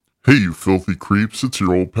Hey, you filthy creeps, it's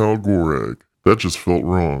your old pal Gorag. That just felt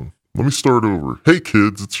wrong. Let me start over. Hey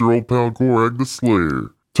kids, it's your old pal Gorag the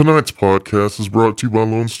Slayer. Tonight's podcast is brought to you by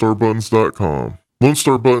LoneStarButtons.com. Lone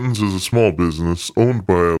Star Buttons is a small business owned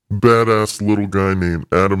by a badass little guy named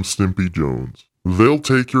Adam Stimpy Jones. They'll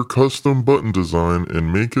take your custom button design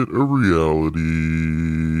and make it a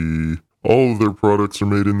reality. All of their products are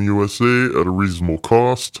made in the USA at a reasonable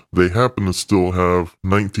cost. They happen to still have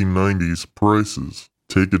 1990s prices.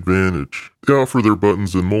 Take advantage. They offer their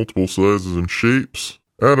buttons in multiple sizes and shapes.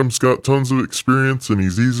 Adam's got tons of experience and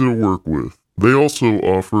he's easy to work with. They also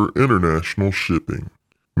offer international shipping.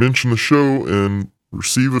 Mention the show and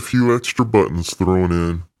receive a few extra buttons thrown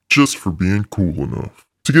in just for being cool enough.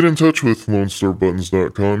 To get in touch with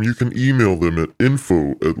LoneStarButtons.com, you can email them at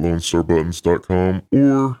info@LoneStarButtons.com,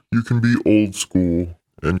 or you can be old school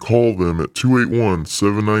and call them at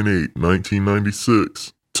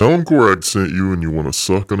 281-798-1996. Tell him Gorag sent you and you want to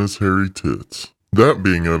suck on his hairy tits. That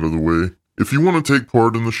being out of the way, if you want to take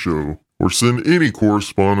part in the show or send any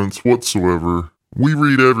correspondence whatsoever, we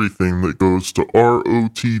read everything that goes to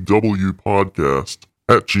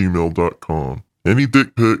rotwpodcast@gmail.com. Any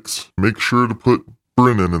dick pics, make sure to put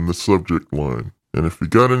Brennan in the subject line. And if you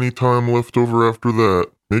got any time left over after that,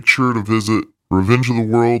 make sure to visit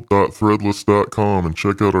revengeoftheworld.threadless.com and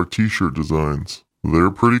check out our t-shirt designs. They're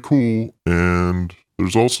pretty cool, and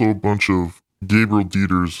there's also a bunch of Gabriel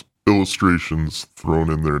Dieter's illustrations thrown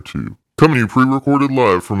in there too. Coming to you pre-recorded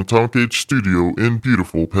live from Atomic Age Studio in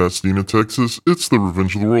beautiful Pasadena, Texas, it's the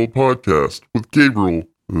Revenge of the World podcast with Gabriel,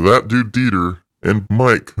 that dude Dieter, and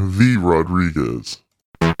Mike, the Rodriguez.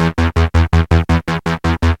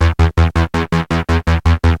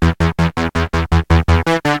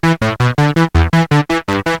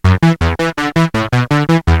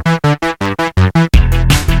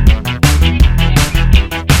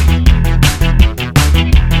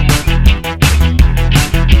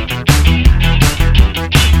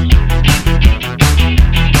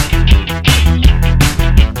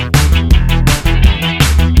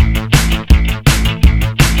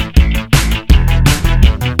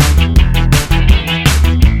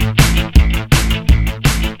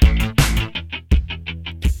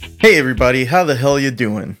 Hey everybody, how the hell you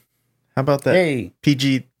doing? How about that Hey.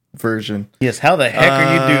 PG version? Yes, how the heck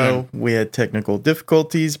are you doing? We had technical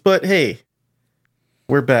difficulties, but hey,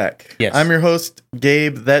 we're back. Yes. I'm your host,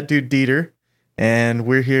 Gabe, that dude Dieter, and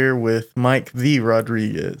we're here with Mike the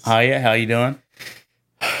Rodriguez. Hiya, how you doing?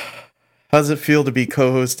 How's it feel to be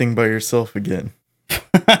co-hosting by yourself again?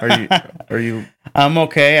 Are you I'm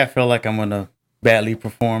okay. I feel like I'm gonna badly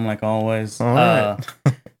perform like always. all right?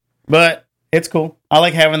 But it's cool. I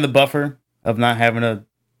like having the buffer of not having to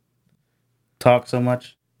talk so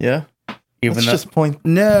much. Yeah. Even Let's though just point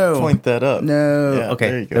that up. No. Yeah, Okay.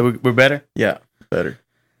 there you go. We're better? Yeah, better.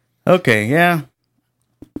 Okay, yeah.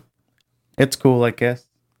 It's cool, I guess.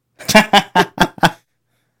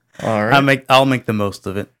 All right. I'll make the most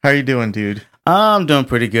of it. How you doing, dude? I'm doing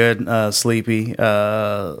pretty good. Sleepy.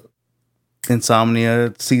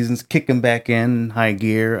 Insomnia season's kicking back in high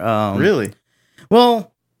gear. Really? Well,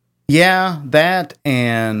 yeah, that,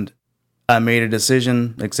 and I made a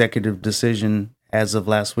executive decision as of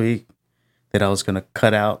last week that I was going to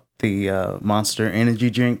cut out the Monster energy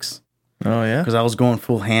drinks Oh yeah. because I was going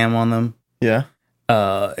full ham on them. Yeah.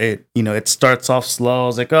 It starts off slow. I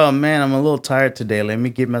was like, oh man, I'm a little tired today. Let me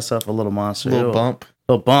give myself a little Monster. Little bump.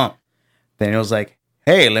 Then it was like,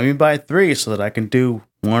 hey, let me buy 3 so that I can do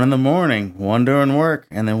 1 in the morning, 1 during work,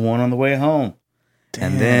 and then 1 on the way home.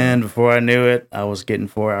 Damn. And then before I knew it, I was getting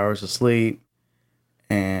 4 hours of sleep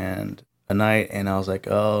and a night, and I was like,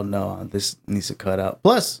 oh no, this needs to cut out.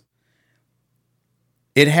 Plus,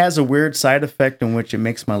 it has a weird side effect in which it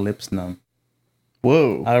makes my lips numb.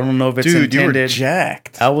 Whoa. I don't know if it's Dude, intended. you were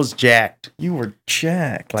jacked. I was jacked. You were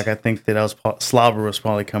jacked. Like I think that slobber was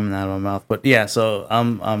probably coming out of my mouth. But yeah, so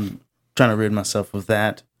I'm trying to rid myself of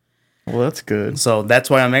that. Well, that's good. So that's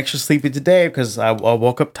why I'm extra sleepy today, because I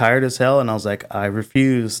woke up tired as hell, and I was like, I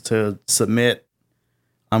refuse to submit.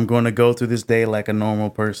 I'm going to go through this day like a normal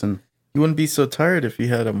person. You wouldn't be so tired if you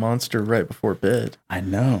had a Monster right before bed. I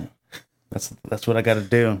know. That's what I got to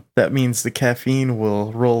do. That means the caffeine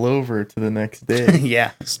will roll over to the next day.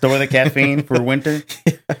 Yeah, store the caffeine for winter.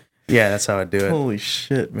 Yeah, that's how I do it. Holy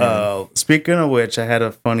shit, man. Speaking of which, I had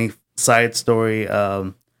a funny side story.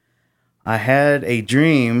 I had a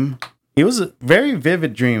dream. It was a very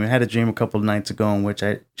vivid dream. I had a dream a couple of nights ago in which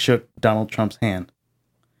I shook Donald Trump's hand.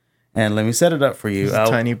 And let me set it up for you. It was a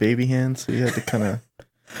tiny baby hand, so you had to kind of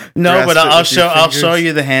No, but I'll with your show fingers.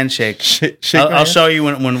 you the handshake. shake. I'll show you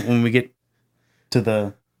when we get to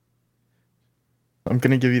the. I'm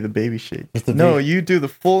gonna give you the baby shake. the No, baby- you do the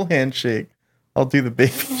full handshake. I'll do the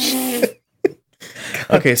baby shake.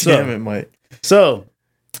 Okay, so Damn it, Mike. So,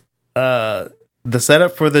 the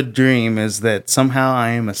setup for the dream is that somehow I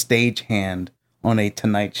am a stagehand on a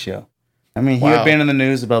Tonight Show. I mean, he Wow. had been in the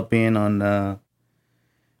news about being on a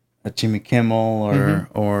Jimmy Kimmel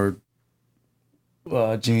or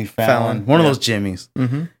Jimmy Fallon, one of those Jimmys.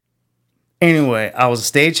 Mm-hmm. Anyway, I was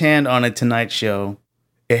a stagehand on a Tonight Show.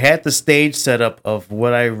 It had the stage setup of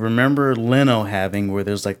what I remember Leno having, where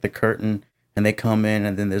there's like the curtain and they come in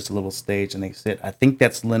and then there's a little stage and they sit. I think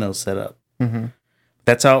that's Leno's setup. Mm-hmm.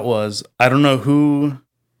 That's how it was. I don't know who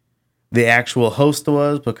the actual host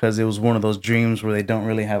was because it was one of those dreams where they don't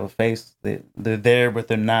really have a face. They're there, but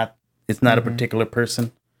they're not. It's not a particular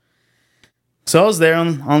person. So I was there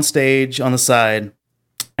on stage on the side,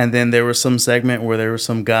 and then there was some segment where there was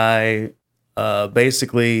some guy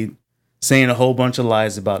basically saying a whole bunch of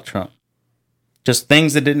lies about Trump. Just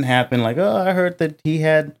things that didn't happen, like, oh, I heard that he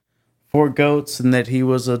had 4 goats and that he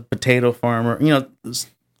was a potato farmer. You know,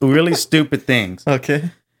 really stupid things.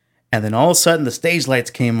 Okay. And then all of a sudden the stage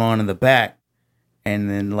lights came on in the back. And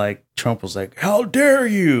then like Trump was like, how dare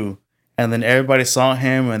you? And then everybody saw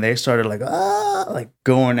him and they started like, like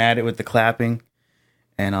going at it with the clapping.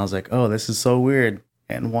 And I was like, oh, this is so weird.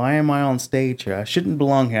 And why am I on stage here? I shouldn't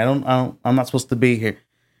belong here. I'm not supposed to be here.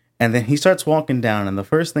 And then he starts walking down. And the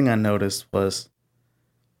first thing I noticed was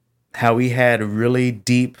how he had really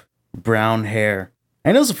deep brown hair.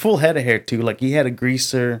 And it was a full head of hair too. Like he had a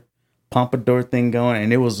greaser pompadour thing going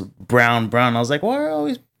and it was brown. I was like, why are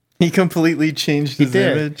always... He completely changed his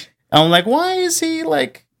image. I'm like, why is he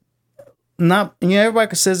like not, you know,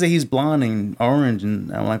 everybody says that he's blonde and orange.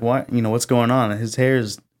 And I'm like, what, you know, what's going on? His hair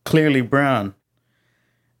is clearly brown.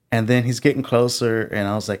 And then he's getting closer. And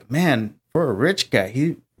I was like, man, for a rich guy,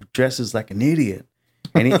 he dresses like an idiot.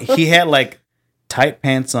 And he had like tight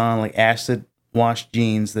pants on, like acid wash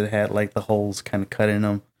jeans that had like the holes kind of cut in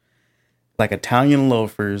them, like Italian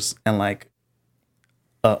loafers, and like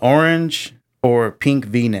orange or pink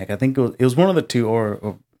V-neck. I think it was one of the two, or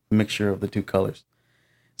a mixture of the two colors.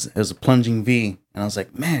 It was a plunging V, and I was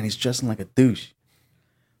like, man, he's dressing like a douche.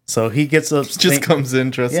 So he gets up, Just comes in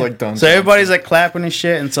dressed like Don. So everybody's like clapping and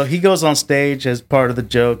shit, and so he goes on stage as part of the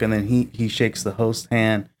joke, and then he shakes the host's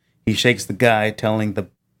hand. He shakes the guy telling the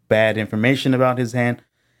bad information about his hand.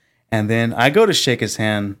 And then I go to shake his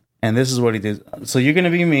hand, and this is what he did. So you're going to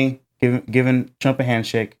be me, giving Trump a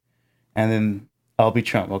handshake, and then I'll be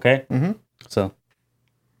Trump, okay? Mm-hmm. So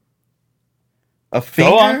a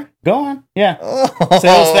finger. Go on. Yeah. Oh. So it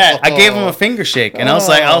was that. I gave him a finger shake, and I was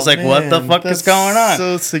like, what the fuck is going on?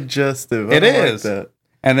 So suggestive. It I don't is. like that.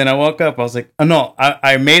 And then I woke up. I was like, oh, no,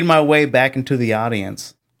 I made my way back into the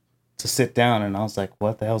audience to sit down, and I was like,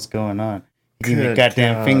 what the hell's going on? He gave me a Good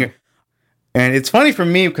goddamn God. finger. And it's funny for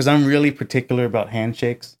me because I'm really particular about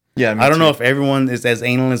handshakes. Yeah, me I don't too. know if everyone is as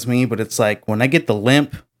anal as me, but it's like when I get the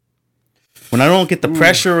limp, when I don't get the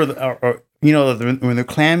pressure or you know, when they're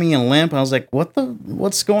clammy and limp, I was like,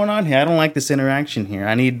 what's going on here? I don't like this interaction here.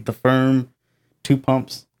 I need the firm 2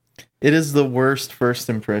 pumps. It is the worst first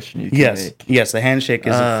impression you can make. Yes, the handshake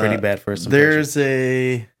is a pretty bad first impression. There's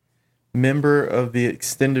a member of the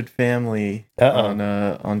extended family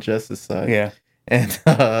on Jess's side. Yeah.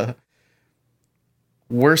 And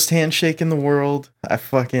worst handshake in the world. I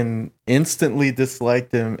fucking instantly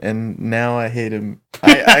disliked him, and now I hate him.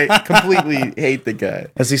 I completely hate the guy.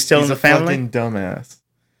 Is he still He's in the a family? fucking dumbass.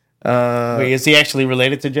 Wait, is he actually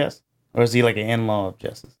related to Jess? Or is he like an in-law of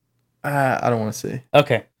Jess's? I don't want to say.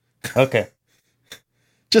 Okay.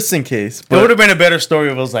 Just in case. It But would have been a better story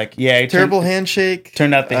if it was like, yeah, terrible handshake.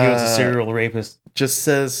 turned out that he was a serial rapist. Just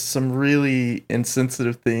says some really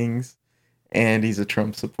insensitive things, and he's a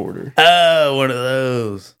Trump supporter. Oh, one of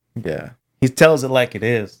those. Yeah. He tells it like it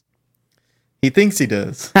is. He thinks he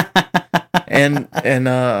does. and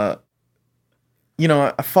you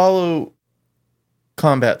know, I follow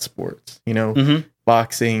combat sports, you know, Mm-hmm.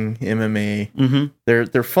 boxing, MMA. Mm-hmm.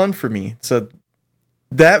 They're fun for me. So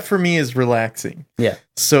that for me is relaxing. Yeah.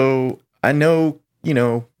 So I know, you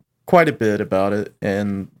know, quite a bit about it,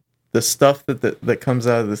 and the stuff that comes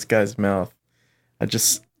out of this guy's mouth,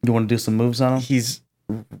 You want to do some moves on him?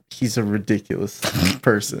 he's a ridiculous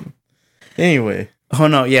person. Anyway, Oh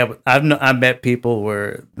no, yeah, but I met people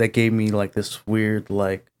where they gave me like this weird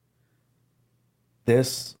like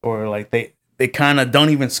this, or like they kind of don't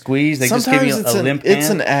even squeeze. They just give you a limp hand. it's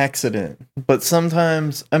an accident, but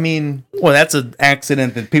sometimes, I mean, Well, that's an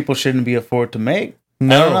accident that people shouldn't be afforded to make.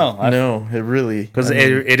 no, I don't know. no, it really, Because I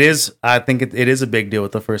mean, it is. I think it is a big deal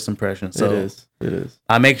with the first impression. So it is.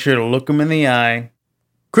 I make sure to look them in the eye,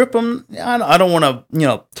 grip them. I don't want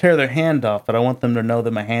to, tear their hand off, but I want them to know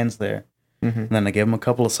that my hand's there. Mm-hmm. And then I give them a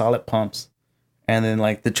couple of solid pumps. And then,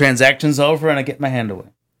 like, the transaction's over and I get my hand away.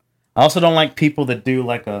 I also don't like people that do,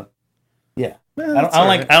 like, all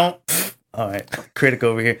right, critic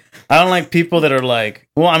over here. I don't like people that are like,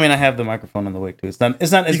 well, I mean, I have the microphone on the way, too. It's not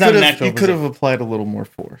natural. You could have applied a little more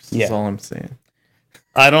force, is all I'm saying.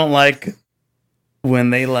 I don't like when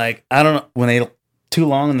they, like, when they too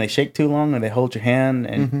long and they shake too long and they hold your hand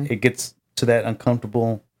and it gets to that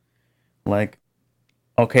uncomfortable, like,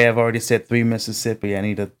 okay, I've already said 3 Mississippi. I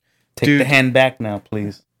need to take the hand back now,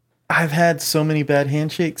 please. I've had so many bad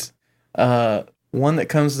handshakes. One that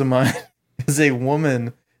comes to mind is a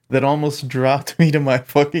woman that almost dropped me to my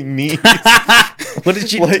fucking knees. What did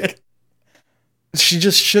she do? She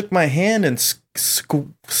just shook my hand and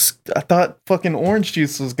I thought fucking orange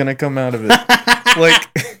juice was gonna come out of it.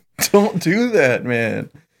 Like, don't do that, man.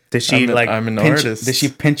 Did she I'm an artist. Did she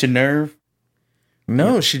pinch a nerve?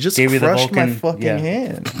 No, she just crushed my fucking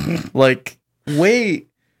hand. Like, way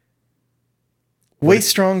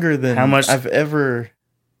stronger than I've ever.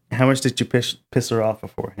 How much did you piss her off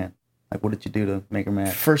beforehand? Like, what did you do to make her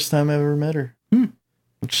mad? First time I ever met her.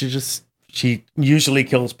 She usually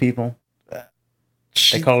kills people.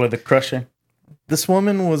 They call her the Crusher. This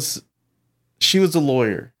woman was a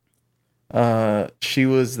lawyer. She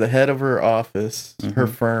was the head of her office, her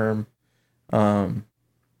firm. I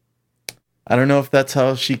don't know if that's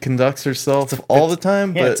how she conducts herself all the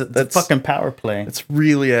time, but it's a fucking power play. It's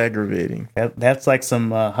really aggravating. That's like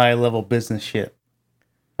some high level business shit.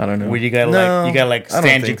 I don't know. Where you gotta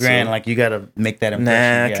stand your ground, like you gotta make that impression.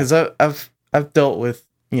 Nah, because I've dealt with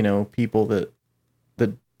people that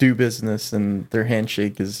do business and their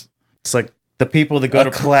handshake is it's like the people that go to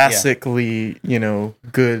classically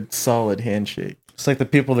good solid handshake. It's like the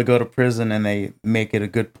people that go to prison and they make it a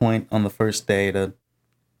good point on the first day to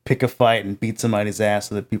pick a fight and beat somebody's ass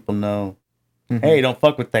so that people know, hey, don't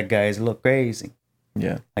fuck with that guy. He's a little crazy.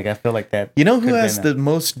 Yeah. Like, I feel like that. You know who has the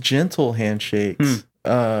most gentle handshakes?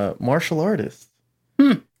 Martial artists.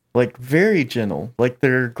 Like, very gentle. Like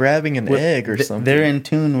they're grabbing an egg or something. They're in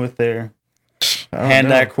tune with their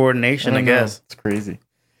hand-eye coordination, I guess. It's crazy.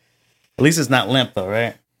 At least it's not limp, though,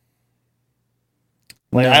 right?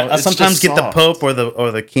 Like, I sometimes get the Pope or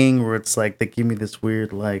the King where it's like they give me this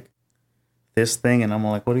weird, like, this thing, and I'm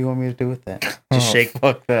like, what do you want me to do with that? Just shake.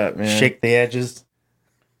 Fuck that, man. Shake the edges.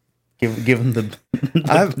 Give them the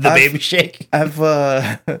baby shake.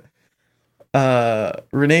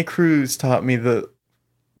 Renee Cruz taught me the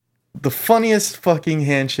funniest fucking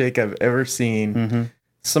handshake I've ever seen.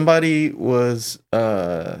 Somebody was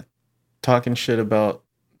talking shit about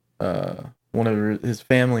one of his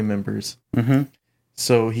family members.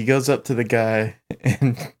 So he goes up to the guy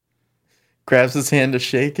and grabs his hand to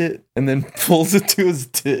shake it, and then pulls it to his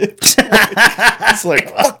dick. It's like,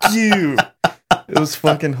 fuck you. It was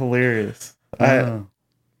fucking hilarious. It's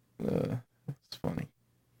funny.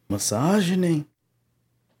 Misogyny.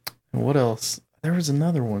 And what else? There was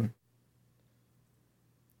another one.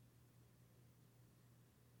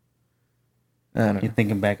 I don't know. You're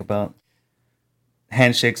thinking back about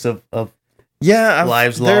handshakes of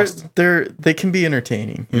lives lost. They can be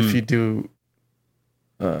entertaining if you do,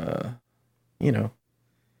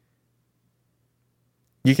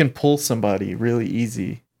 you can pull somebody really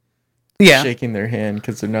easy. Yeah, shaking their hand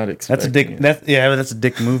because they're not expecting. That's a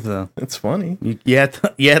dick move though. It's funny. You have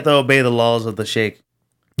to obey the laws of the shake.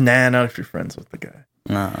 Nah, not if you're friends with the guy.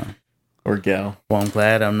 Nah. Or gal. Well, I'm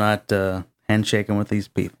glad I'm not handshaking with these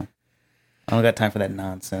people. I don't got time for that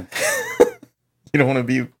nonsense. You don't want to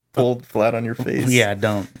be pulled flat on your face? Yeah, I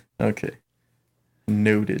don't. Okay.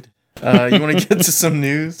 Noted. You want to get to some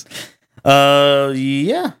news?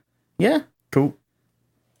 Yeah. Yeah. Cool.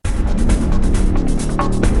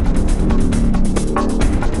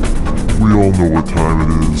 We all know what time it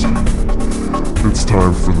is. It's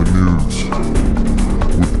time for the news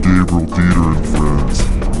with Gabriel Dieter and friends.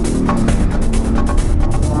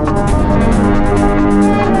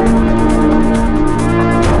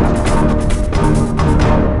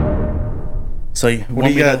 So what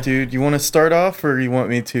do you got, dude? You want to start off, or you want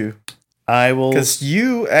me to? I will. Because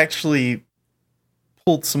you actually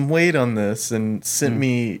pulled some weight on this and sent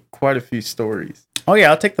me quite a few stories. Oh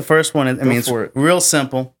yeah, I'll take the first one. I mean, it's real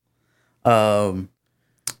simple.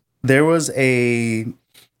 There was a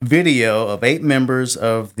video of 8 members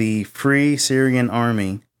of the Free Syrian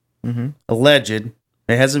Army, alleged.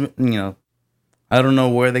 It hasn't, I don't know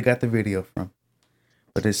where they got the video from,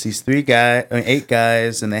 but it's these 8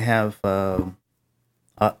 guys, and they have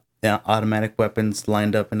automatic weapons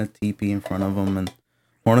lined up in a teepee in front of them, and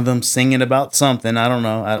one of them singing about something. I don't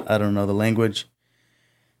know. I don't know the language.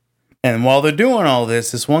 And while they're doing all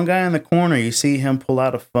this one guy in the corner, you see him pull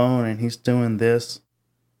out a phone and he's doing this.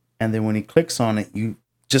 And then when he clicks on it, you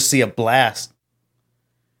just see a blast.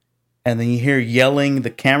 And then you hear yelling. The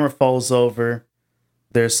camera falls over.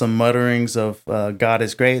 There's some mutterings of God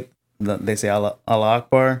is great. They say Allah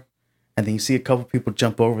Akbar. And then you see a couple people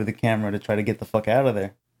jump over the camera to try to get the fuck out of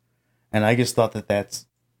there. And I just thought that that's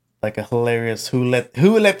like a hilarious who let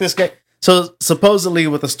this guy. So supposedly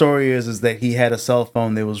what the story is that he had a cell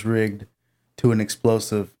phone that was rigged to an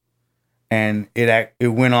explosive, and it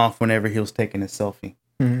went off whenever he was taking his selfie,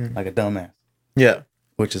 like a dumbass. Yeah,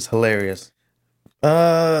 which is hilarious.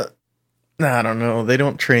 I don't know. They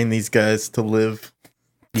don't train these guys to live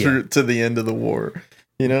through to the end of the war.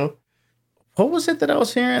 You know, what was it that I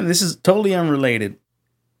was hearing? This is totally unrelated.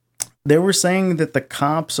 They were saying that the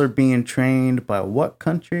cops are being trained by what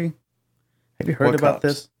country? Have you heard about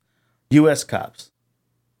this? U.S. cops.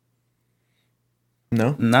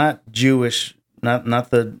 No, not Jewish, not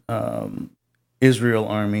the Israel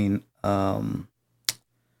army. Some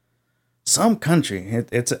country.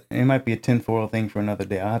 It might be a tinfoil thing for another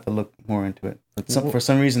day. I'll have to look more into it. But for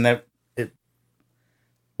some reason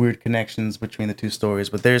weird connections between the two stories.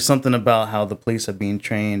 But there's something about how the police are being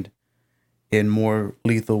trained in more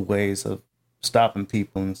lethal ways of stopping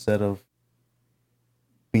people instead of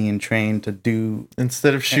being trained to do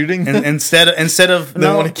instead of shooting. Instead of they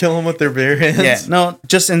want to kill them with their bare hands. Yeah, no,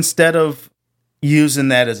 just instead of using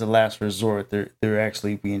that as a last resort, they're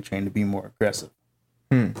actually being trained to be more aggressive.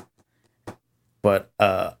 But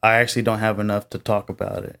I actually don't have enough to talk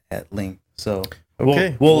about it at length, so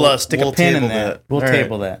okay, we'll stick a pin in that. We'll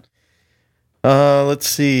table that. Let's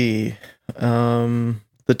see.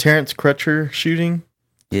 The Terrence Crutcher shooting.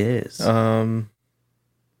 Yes.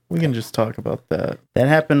 We can just talk about that. That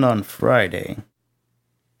happened on Friday.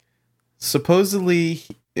 Supposedly,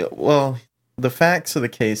 well, the facts of the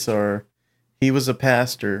case are he was a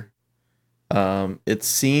pastor. It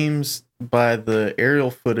seems by the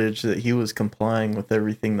aerial footage that he was complying with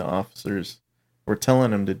everything the officers were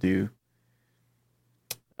telling him to do.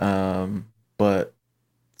 But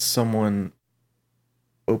someone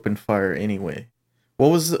opened fire anyway. What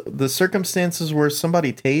was the circumstances where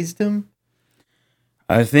somebody tased him?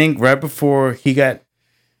 I think right before he got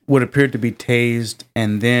what appeared to be tased,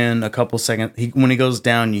 and then a couple seconds, when he goes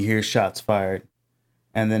down, you hear shots fired.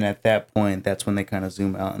 And then at that point, that's when they kind of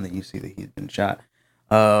zoom out, and then you see that he's been shot.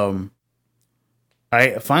 I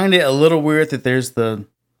find it a little weird that there's the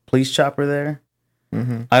police chopper there.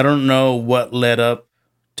 Mm-hmm. I don't know what led up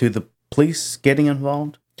to the police getting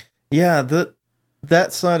involved. Yeah,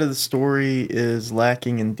 that side of the story is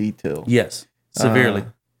lacking in detail. Yes, severely.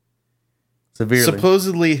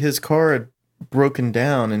 Supposedly his car had broken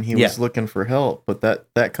down and he was looking for help, but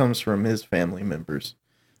that comes from his family members.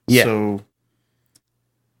 Yeah.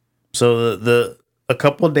 So the a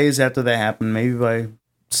couple of days after that happened, maybe by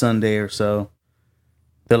Sunday or so,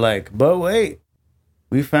 they're like, but wait,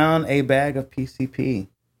 we found a bag of PCP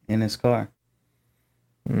in his car.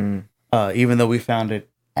 Even though we found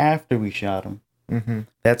it after we shot him. Mm-hmm.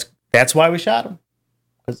 That's why we shot him,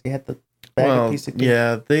 because he had the bag of PCP.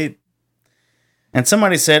 Yeah, and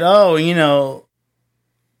somebody said, oh,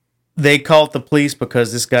 they called the police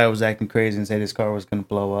because this guy was acting crazy and said his car was going to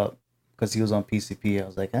blow up because he was on PCP. I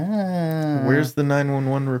was like, where's the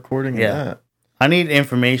 911 recording of that? I need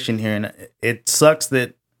information here, and it sucks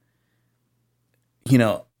that,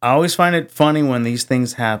 I always find it funny when these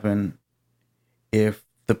things happen. If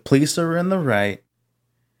the police are in the right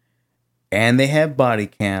and they have body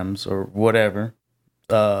cams or whatever,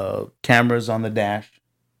 cameras on the dash,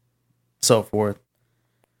 so forth,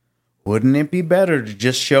 wouldn't it be better to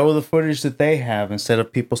just show the footage that they have instead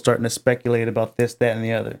of people starting to speculate about this, that, and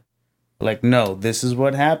the other? Like, no, this is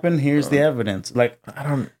what happened. Here's the evidence. Like,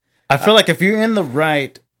 I feel like if you're in the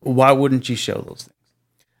right, why wouldn't you show those things?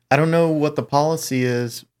 I don't know what the policy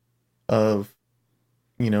is of,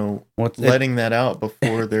 letting that out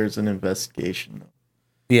before there's an investigation.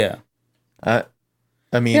 Yeah. I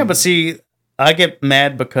mean... Yeah, but see, I get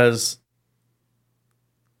mad because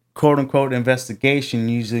quote-unquote investigation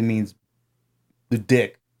usually means the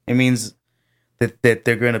dick. It means that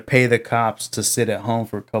they're going to pay the cops to sit at home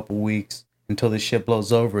for a couple weeks until the shit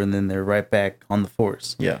blows over, and then they're right back on the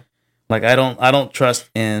force. Yeah. Like, I don't trust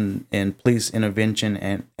in police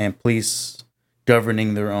intervention and police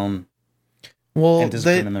governing their own. Well,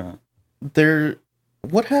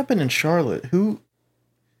 what happened in Charlotte?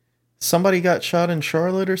 Somebody got shot in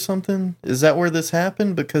Charlotte or something? Is that where this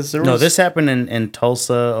happened? Because this happened in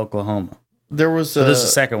Tulsa, Oklahoma. This is the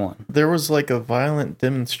second one. There was like a violent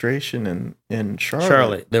demonstration in Charlotte.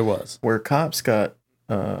 Charlotte, there was. Where cops got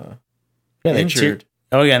injured.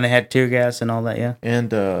 Oh yeah, and they had tear gas and all that. Yeah,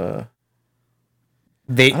 And I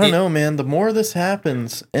don't know, man. The more this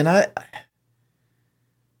happens, and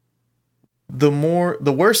the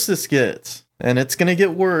worse this gets, and it's gonna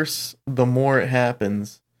get worse the more it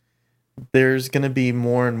happens. There's gonna be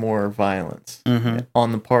more and more violence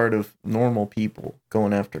on the part of normal people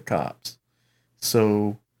going after cops.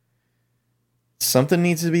 So something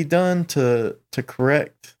needs to be done to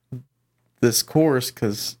correct this course,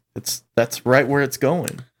 because that's right where it's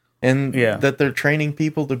going. And that they're training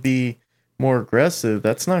people to be more aggressive,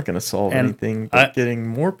 that's not going to solve anything but getting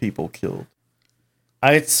more people killed.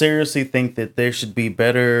 I seriously think that there should be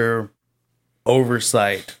better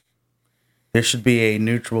oversight. There should be a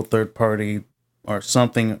neutral third party or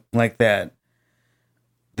something like that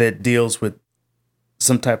deals with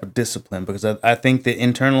some type of discipline, because I think the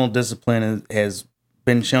internal discipline has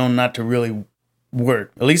been shown not to really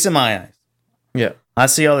work, at least in my eyes. Yeah. I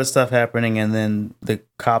see all this stuff happening, and then the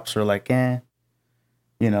cops are like, I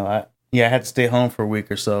had to stay home for a week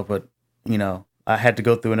or so, but, I had to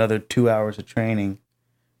go through another 2 hours of training,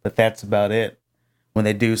 but that's about it. When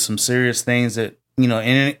they do some serious things that,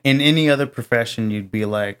 in any other profession, you'd be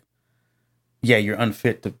like, yeah, you're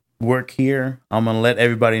unfit to work here. I'm going to let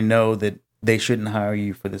everybody know that they shouldn't hire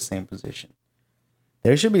you for the same position.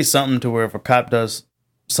 There should be something to where if a cop does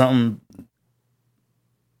something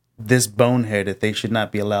this boneheaded, they should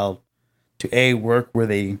not be allowed to A, work where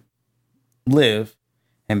they live,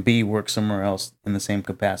 and B, work somewhere else in the same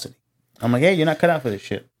capacity. I'm like, hey, you're not cut out for this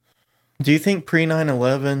shit. Do you think pre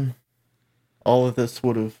 9/11 all of this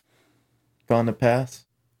would have gone to pass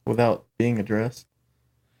without being addressed?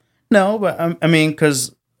 No, but I mean,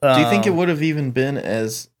 because do you think it would have even been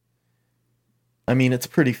as? I mean, it's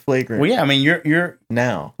pretty flagrant. Well, yeah. I mean, you're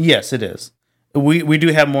now. Yes, it is. We do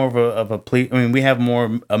have more of a police. I mean, we have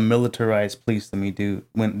more a militarized police than we did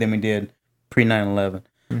pre 9/11.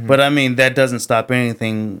 Mm-hmm. But I mean, that doesn't stop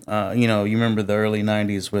anything. You remember the early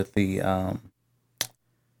 90s with the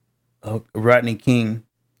Rodney King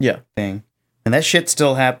thing, and that shit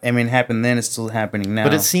still happened then. It's still happening now.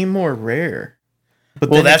 But it seemed more rare.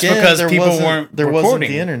 But that's because people weren't. There recording. Wasn't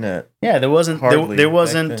the internet. Yeah, there wasn't. There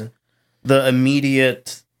wasn't the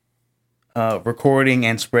immediate recording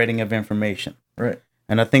and spreading of information. Right.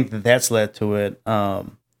 And I think that's led to it.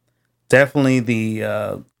 Definitely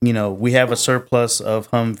we have a surplus of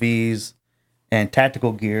Humvees and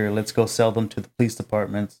tactical gear. Let's go sell them to the police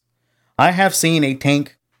departments. I have seen a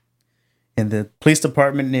tank in the police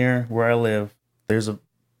department near where I live. There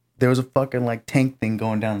was a fucking like tank thing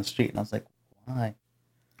going down the street. And I was like, why?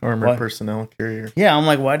 Armored personnel carrier. Yeah, I'm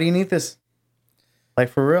like, why do you need this? Like,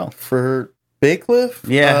 for real? For Bay Cliff?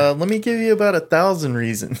 Yeah. Let me give you about 1,000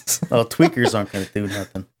 reasons. Oh, tweakers aren't going to do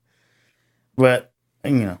nothing. But,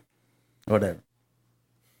 whatever.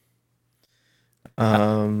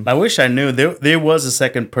 I wish I knew. There was a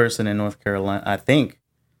second person in North Carolina, I think.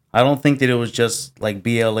 I don't think that it was just like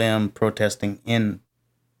BLM protesting in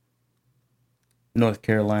North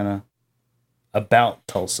Carolina about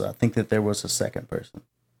Tulsa. I think that there was a second person.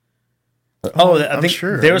 I think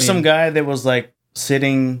sure. There was some guy that was like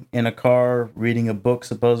sitting in a car reading a book,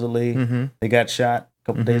 supposedly. Mm-hmm. They got shot a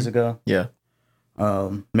couple days ago. Yeah.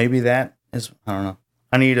 Maybe that is, I don't know.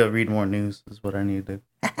 I need to read more news is what I need to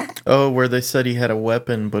do. Where they said he had a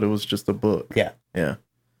weapon, but it was just a book. Yeah.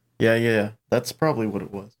 Yeah. That's probably what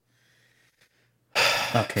it was.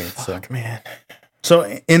 Okay. Fuck, man.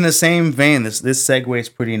 So in the same vein, this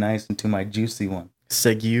segues pretty nice into my juicy one.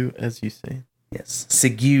 Segue, as you say. Yes.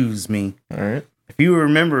 Segues me. All right. If you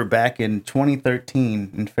remember back in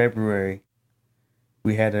 2013, in February,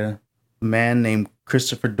 we had a man named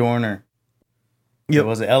Christopher Dorner. It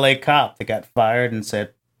was an LA cop that got fired and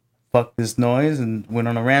said, fuck this noise, and went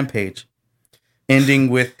on a rampage. Ending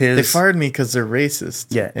with his... They fired me because they're racist.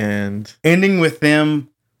 Yeah. And... Ending with them,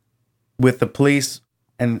 with the police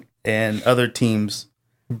and other teams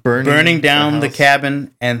burning down the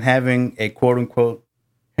cabin and having a quote-unquote,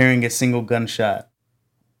 hearing a single gunshot.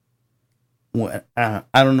 I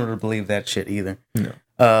don't know to believe that shit either.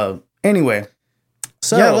 No. Anyway.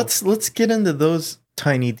 So... Yeah, let's get into those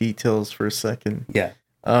tiny details for a second. Yeah.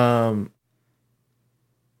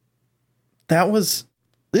 It was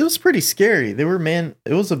pretty scary. It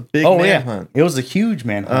was a big manhunt. It was a huge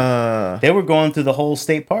manhunt. They were going through the whole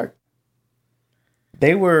state park.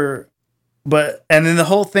 And then the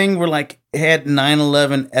whole thing it had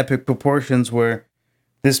 9/11 epic proportions where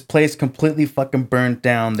this place completely fucking burnt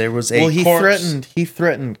down. There was a corpse. He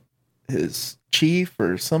threatened his chief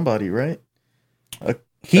or somebody, right?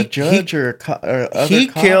 A judge or other he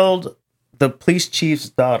cop? Killed the police chief's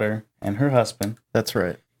daughter and her husband. That's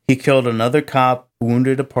right. He killed another cop,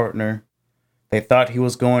 wounded a partner. They thought he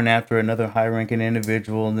was going after another high-ranking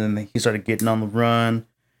individual, and then he started getting on the run.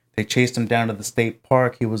 They chased him down to the state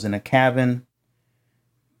park. He was in a cabin.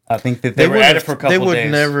 I think that they were at it for a couple of days. They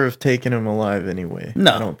would never have taken him alive anyway.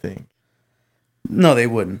 No. I don't think. No, they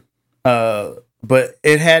wouldn't. But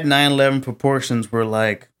it had 9/11 proportions where,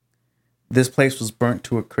 like, this place was burnt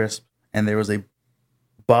to a crisp, and there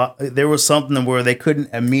was something where they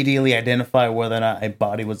couldn't immediately identify whether or not a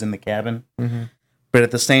body was in the cabin. Mm-hmm. But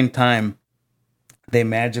at the same time, they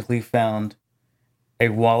magically found a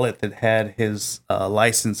wallet that had his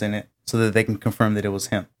license in it so that they can confirm that it was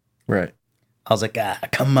him. Right. I was like,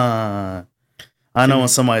 come on. I know when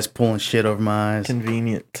somebody's pulling shit over my eyes.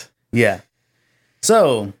 Convenient. Yeah.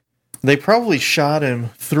 So they probably shot him,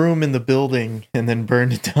 threw him in the building, and then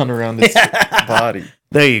burned it down around his body.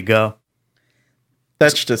 There you go.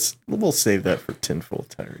 That's just, we'll save that for Tinfoil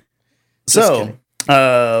Tyree. So,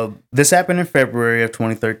 this happened in February of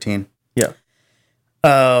 2013. Yeah.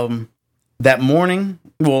 That morning,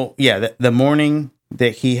 the morning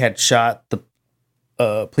that he had shot the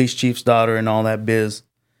police chief's daughter and all that biz,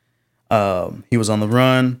 he was on the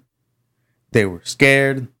run. They were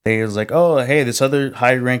scared. They was like, oh, hey, this other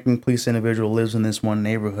high-ranking police individual lives in this one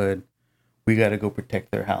neighborhood. We got to go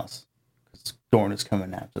protect their house because Dorn is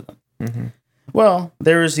coming after them. Mm-hmm. Well,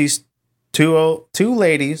 there was these two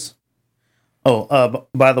ladies. Oh,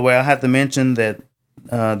 by the way, I have to mention that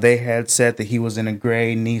they had said that he was in a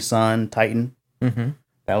gray Nissan Titan. Mm-hmm.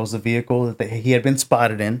 That was the vehicle that he had been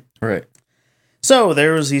spotted in. Right. So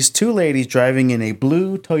there was these two ladies driving in a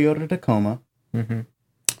blue Toyota Tacoma. Mm-hmm.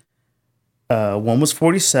 One was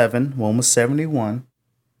 47, one was 71.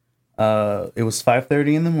 It was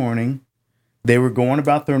 5:30 in the morning. They were going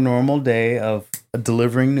about their normal day of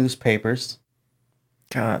delivering newspapers.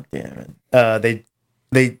 God damn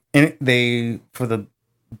it.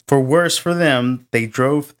 For worse for them, they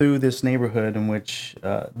drove through this neighborhood in which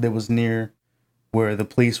that was near where the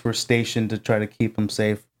police were stationed to try to keep them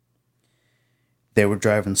safe. They were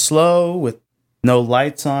driving slow with no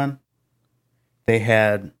lights on. They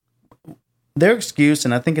had their excuse,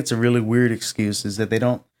 and I think it's a really weird excuse, is that they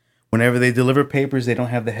don't, whenever they deliver papers, they don't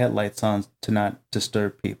have the headlights on to not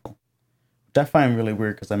disturb people. Which I find really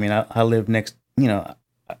weird because, I mean, I live next,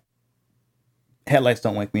 headlights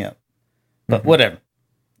don't wake me up. But whatever.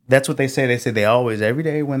 That's what they say. They say they always, every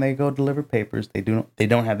day when they go deliver papers, they don't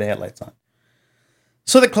have the headlights on.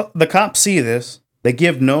 So the cops see this. They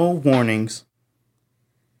give no warnings.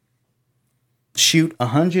 Shoot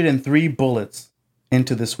 103 bullets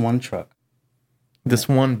into this one truck. This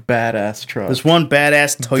one badass truck. This one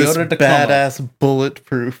badass Toyota Tacoma. Badass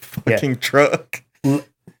bulletproof fucking truck.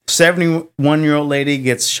 71-year-old lady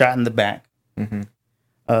gets shot in the back. Mm-hmm.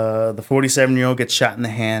 The 47-year-old gets shot in the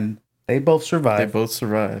hand. They both survive.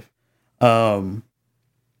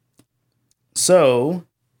 So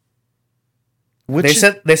which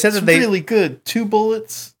they said that they really good. 2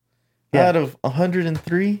 bullets out of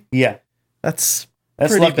 103. Yeah, that's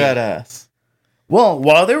pretty lucky. Badass. Well,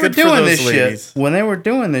 while they were doing this shit, when they were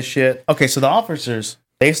doing this shit, okay, so the officers,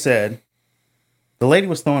 they said the lady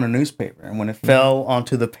was throwing a newspaper, and when it fell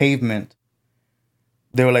onto the pavement,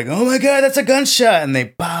 they were like, "Oh my god, that's a gunshot!" And they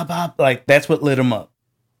bop, like that's what lit them up.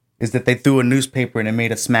 Is that they threw a newspaper and it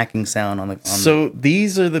made a smacking sound on the. So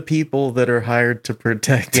these are the people that are hired to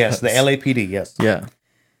protect. Yes, us. the LAPD. Yes. Yeah.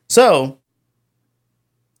 So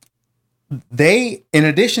they, in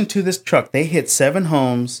addition to this truck, they hit 7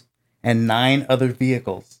 homes and 9 other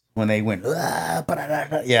vehicles when they went.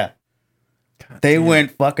 Yeah. They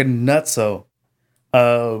went fucking nutso.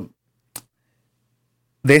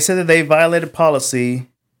 They said that they violated policy,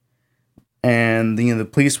 and the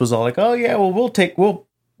police was all like, "Oh yeah, well we'll take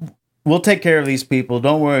care of these people.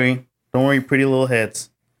 Don't worry, pretty little heads."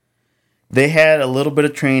 They had a little bit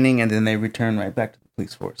of training, and then they returned right back to the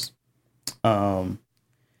police force.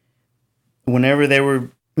 Whenever they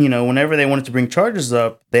wanted to bring charges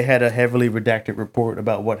up, they had a heavily redacted report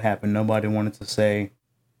about what happened. Nobody wanted to say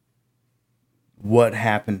what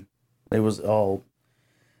happened. It was all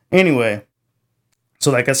anyway. So,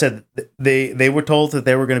 like I said, they were told that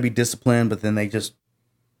they were going to be disciplined, but then they just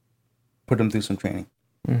put them through some training.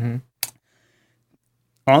 Mm-hmm.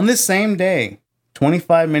 On this same day,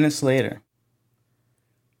 25 minutes later,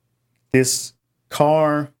 there's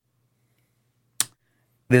a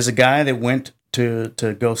guy that went to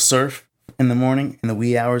go surf in the morning, in the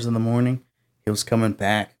wee hours of the morning. He was coming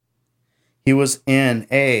back. He was in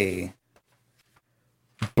a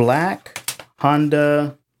black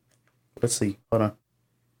Honda. Let's see. Hold on.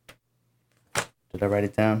 Did I write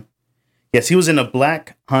it down? Yes, he was in a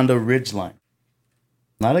black Honda Ridgeline.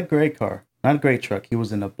 Not a gray car. Not a gray truck. He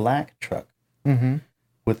was in a black truck. Mm-hmm.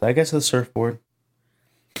 with, I guess, a surfboard.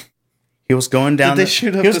 He was going down. Did they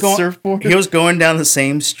shoot up the surfboard? He was going down the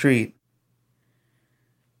same street.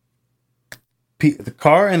 The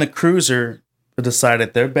car and the cruiser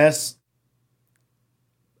decided their best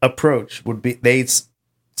approach would be they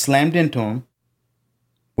slammed into him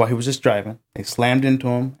while he was just driving. They slammed into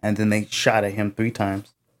him and then they shot at him 3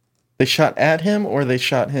 times. They shot at him or they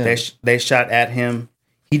shot him? They shot at him.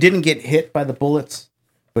 He didn't get hit by the bullets,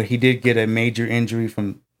 but he did get a major injury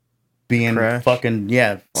from being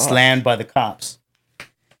slammed by the cops.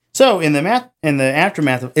 So in the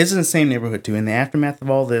aftermath of, it's in the same neighborhood too. In the aftermath of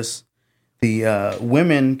all this, the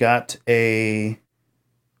women got a.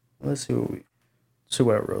 Let's see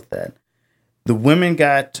what I wrote that. The women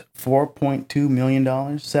got $4.2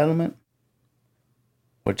 million settlement.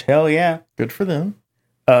 Which, hell yeah. Good for them.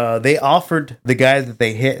 They offered the guy that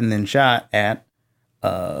they hit and then shot at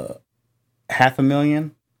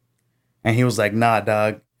 $500,000. And he was like, nah,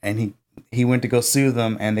 dog. And he went to go sue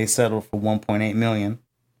them and they settled for $1.8 million.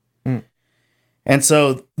 And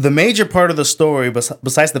so the major part of the story,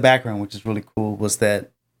 besides the background, which is really cool, was that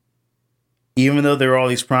even though there were all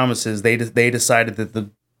these promises, they decided that the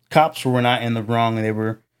cops were not in the wrong and they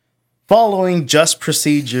were following just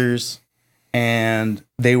procedures and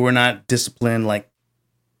they were not disciplined. Like,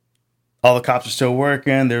 all the cops are still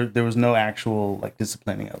working. There was no actual like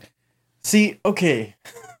disciplining of it. See, okay.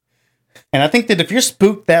 And I think that if you're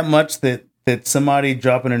spooked that much that somebody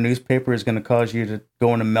dropping a newspaper is going to cause you to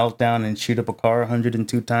go in a meltdown and shoot up a car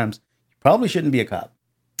 102 times, you probably shouldn't be a cop.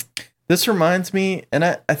 This reminds me, and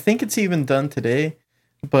I think it's even done today,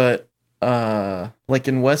 but like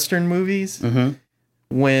in Western movies,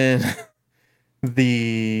 when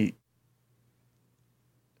the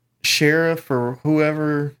sheriff or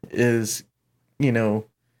whoever is,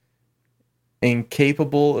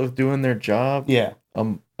 incapable of doing their job,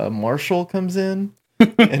 a marshal comes in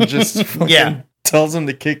and just fucking tells him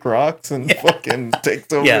to kick rocks and fucking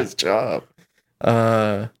takes over his job.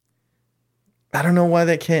 I don't know why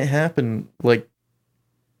that can't happen. Like,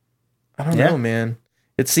 I don't know, man.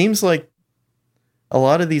 It seems like a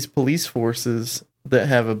lot of these police forces that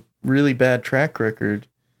have a really bad track record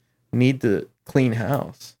need to clean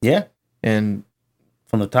house. Yeah. And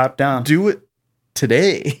from the top down. Do it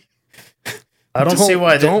today. I don't see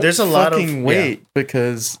why. There's a lot of wait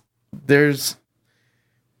because there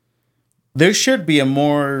should be a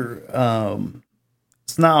more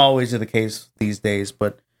it's not always the case these days,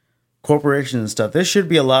 but corporations and stuff, there should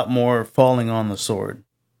be a lot more falling on the sword.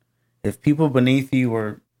 If people beneath you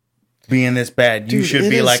are being this bad, you should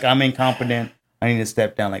be like, I'm incompetent, I need to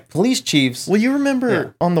step down. Like police chiefs. Well, you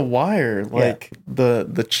remember on The Wire, like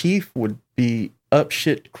the chief would be up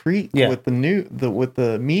shit creek with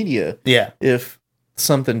the media. Yeah. If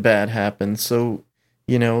something bad happened. So,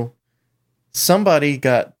 somebody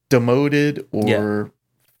got demoted or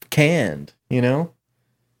canned,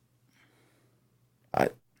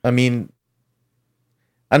 I mean,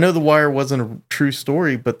 I know The Wire wasn't a true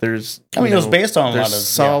story, but there's it was based on a lot of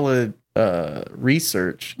solid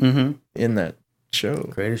research in that show.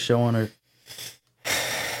 Greatest show on earth.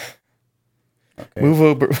 Okay. Move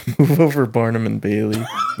over, Barnum and Bailey.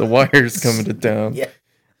 The Wire's coming to town.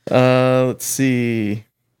 Let's see.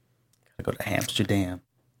 Gotta go to Amsterdam.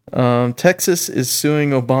 Texas is suing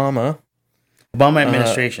Obama. Obama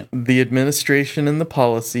administration. The administration and the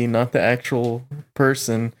policy, not the actual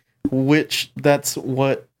person, which that's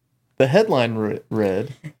what the headline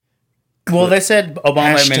read. Well, they said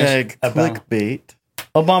Obama clickbait.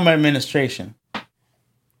 Obama administration.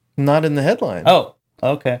 Not in the headline. Oh,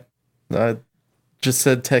 okay. Just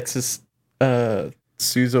said Texas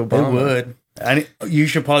sues Obama. It would. You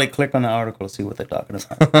should probably click on the article to see what they're talking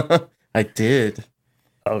about. I did.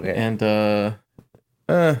 Okay. And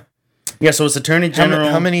so it's Attorney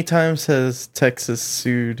General. How many times has Texas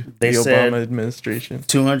sued the Obama administration?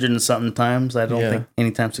 200 and something times. I don't think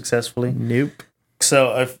any time successfully. Nope.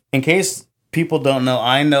 So in case people don't know,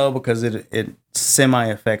 I know because it semi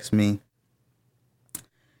affects me.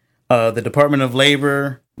 The Department of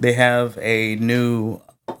Labor, they have a new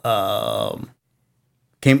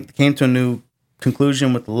came to a new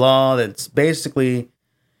conclusion with the law that's basically,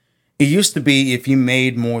 it used to be if you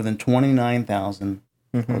made more than $29,000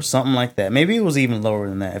 or something like that. Maybe it was even lower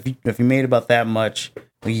than that. If you made about that much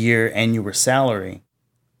a year and you were salary,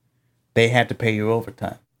 they had to pay you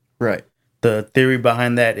overtime. Right. The theory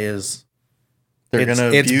behind that is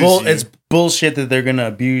it's bullshit that they're gonna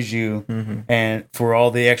abuse you and for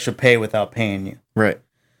all the extra pay without paying you. Right.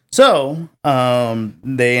 So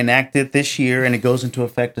they enacted this year and it goes into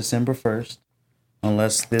effect December 1st.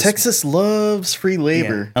 Unless this Texas loves free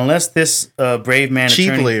labor. Unless this brave man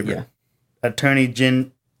cheap labor. Attorney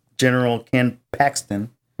General Ken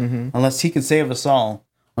Paxton, unless he can save us all,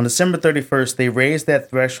 on December 31st, they raised that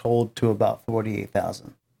threshold to about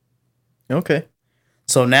 48,000. Okay.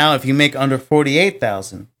 So now if you make under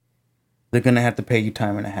 48,000, they're going to have to pay you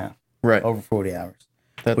time and a half. Right. Over 40 hours.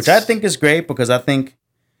 Which I think is great because I think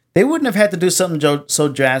they wouldn't have had to do something so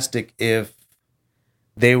drastic if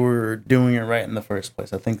they were doing it right in the first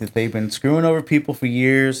place. I think that they've been screwing over people for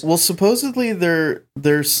years. Well, supposedly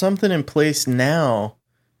there's something in place now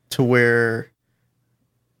to where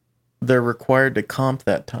they're required to comp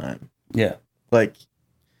that time. Yeah. Like,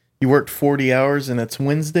 you worked 40 hours and it's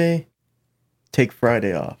Wednesday, take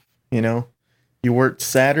Friday off, you know? You worked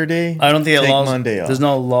Saturday, I don't think take Monday off. There's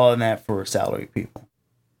no law in that for salary people.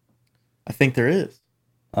 I think there is.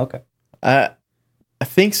 Okay. I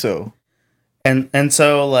think so. And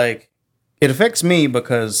so, like, it affects me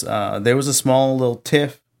because there was a small little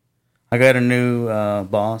tiff. I got a new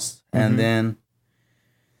boss, and then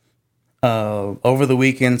over the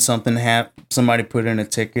weekend, something happened. Somebody put in a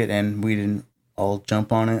ticket, and we didn't all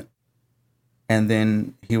jump on it. And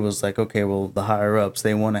then he was like, okay, well, the higher-ups,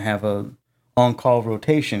 they want to have a on-call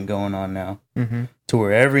rotation going on now, to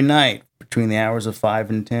where every night between the hours of 5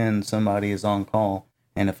 and 10, somebody is on call.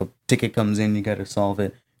 And if a ticket comes in, you got to solve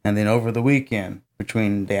it. And then over the weekend,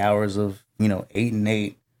 between the hours of, 8 and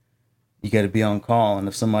 8, you got to be on call. And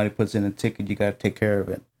if somebody puts in a ticket, you got to take care of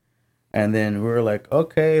it. And then we were like,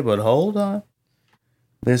 okay, but hold on.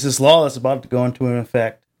 There's this law that's about to go into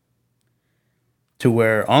effect to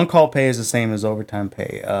where on-call pay is the same as overtime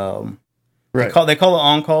pay. Right. They call it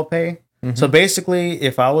on-call pay. So basically,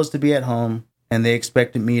 if I was to be at home and they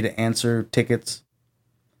expected me to answer tickets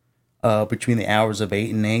between the hours of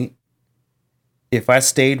 8 and 8, if I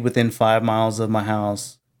stayed within 5 miles of my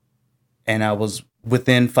house and I was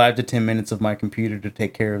within 5 to 10 minutes of my computer to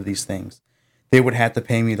take care of these things, they would have to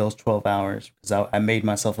pay me those 12 hours because I made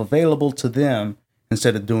myself available to them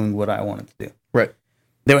instead of doing what I wanted to do. Right.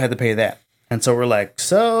 They would have to pay that. And so we're like,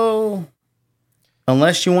 so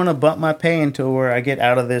unless you want to bump my pay until where I get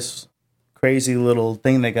out of this crazy little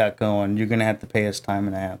thing they got going, you're going to have to pay us time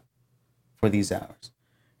and a half for these hours.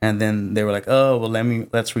 And then they were like, oh, well,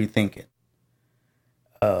 let's rethink it.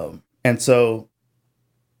 And so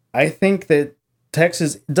I think that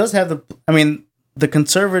Texas does have the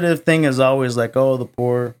conservative thing is always like, oh, the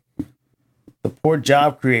poor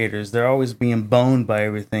job creators, they're always being boned by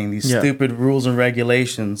everything. These stupid rules and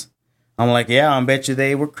regulations. I'm like, yeah, I bet you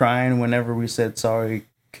they were crying whenever we said, sorry,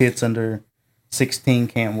 kids under 16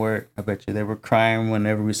 can't work. I bet you they were crying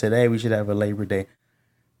whenever we said, hey, we should have a Labor Day.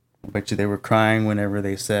 I bet you they were crying whenever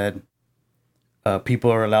they said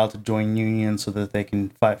people are allowed to join unions so that they can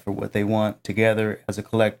fight for what they want together as a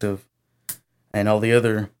collective. And all the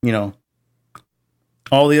other,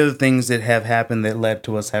 all the other things that have happened that led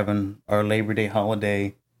to us having our Labor Day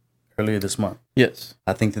holiday earlier this month. Yes.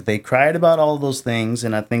 I think that they cried about all those things,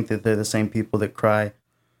 and I think that they're the same people that cry,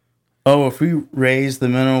 oh, if we raise the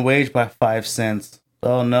minimum wage by 5 cents,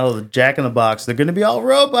 oh no, the Jack in the Box, they're going to be all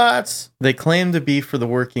robots. They claim to be for the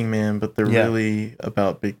working man, but they're really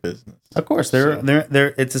about big business. Of course, they're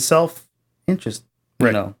it's a self-interest,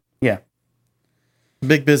 right. Yeah.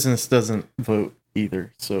 Big business doesn't vote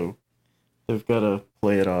either, so they've got to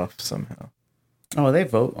play it off somehow. Oh, they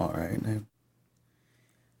vote all right.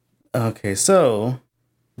 Okay, so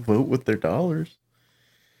vote with their dollars.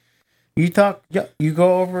 You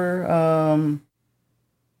go over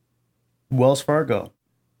Wells Fargo.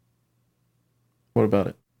 What about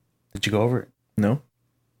it? Did you go over it? No.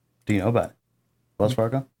 Do you know about it? Wells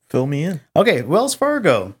Fargo? Fill me in. Okay, Wells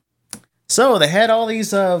Fargo. So they had all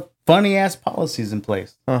these funny ass policies in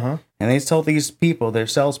place. And they told these people, their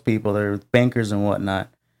salespeople, their bankers and whatnot,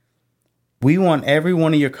 we want every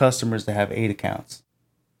one of your customers to have 8 accounts.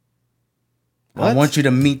 What? I want you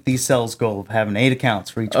to meet these sales goals of having 8 accounts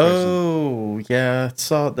for each person. Oh, yeah.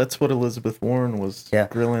 That's what Elizabeth Warren was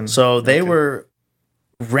grilling. So they were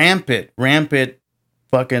rampant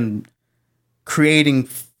fucking creating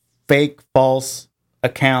fake, false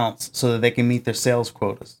accounts so that they can meet their sales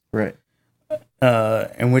quotas. Right.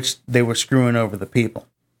 In which they were screwing over the people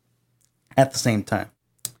at the same time.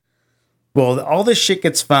 Well, all this shit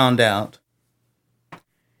gets found out.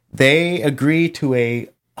 They agree to a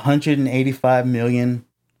 $185 million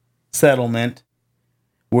settlement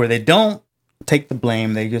where they don't take the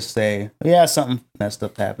blame. They just say, yeah, something messed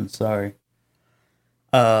up happened. Sorry.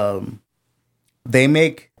 They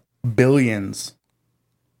make billions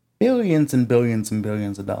and billions and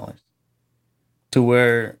billions of dollars to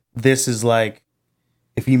where this is like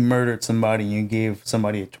if you murdered somebody and you gave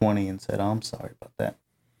somebody a 20 and said, oh, I'm sorry about that.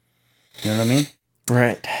 You know what I mean?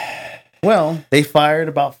 Right. Well, they fired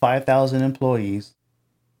about 5,000 employees.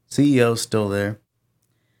 CEO's still there.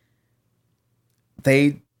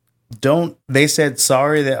 They said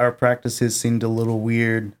sorry that our practices seemed a little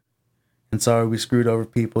weird and sorry we screwed over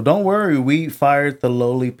people. Don't worry, we fired the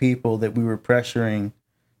lowly people that we were pressuring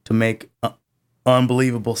to make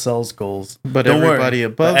unbelievable sales goals. But Don't everybody worry.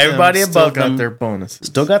 above But everybody them above still got them their bonuses.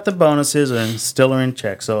 Still got the bonuses and still are in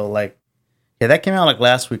check. So, like, yeah, that came out like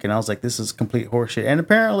last week, and I was like, this is complete horseshit. And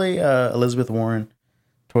apparently, Elizabeth Warren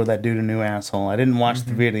tore that dude a new asshole. I didn't watch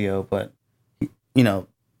the video, but, you know,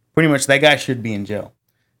 pretty much that guy should be in jail.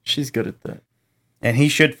 She's good at that. And he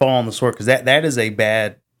should fall on the sword, because that is a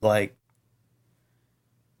bad, like,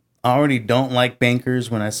 I already don't like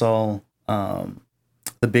bankers when I saw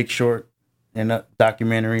The Big Short and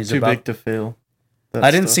documentaries Too about... big to fail.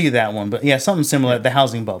 I didn't see that one, but yeah, something similar, the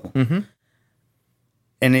housing bubble. Mm-hmm.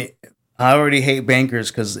 And I already hate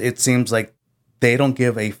bankers because it seems like they don't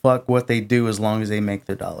give a fuck what they do as long as they make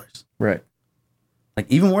their dollars. Right. Like,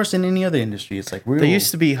 even worse than any other industry. It's like, they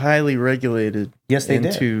used to be highly regulated. Yes, they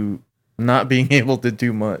did. Into not being able to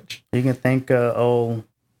do much. You can thank, what's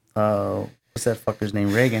that fucker's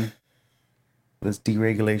name? Reagan. This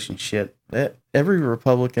deregulation shit. Every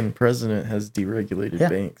Republican president has deregulated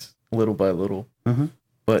banks little by little. Mm-hmm.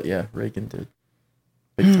 But yeah, Reagan did.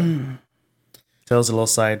 Big time. That was a little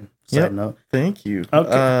side note. Thank you.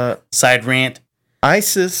 Okay. Side rant.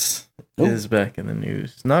 ISIS is back in the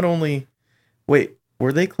news. Not only... Wait,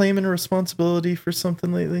 were they claiming responsibility for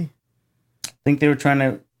something lately? I think they were trying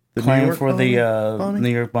to claim for the New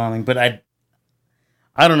York bombing, but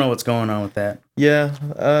I don't know what's going on with that.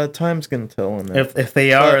 Yeah, time's gonna tell on that. If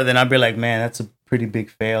they are, then I'd be like, man, that's a pretty big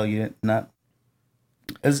fail. You not.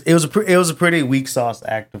 It was a pretty weak sauce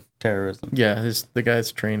act of terrorism. Yeah, the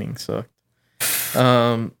guy's training sucked.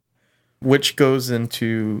 Which goes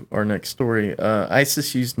into our next story.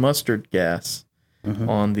 ISIS used mustard gas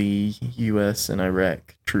on the U.S. and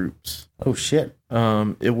Iraq troops. Oh shit!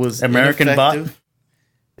 It was American bot.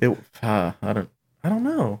 I don't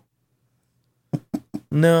know.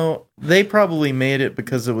 No, they probably made it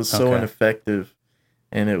because it was so ineffective,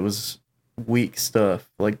 and it was weak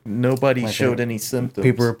stuff. Like, nobody showed any symptoms.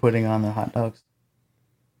 People were putting on their hot dogs.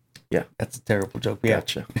 Yeah, that's a terrible joke.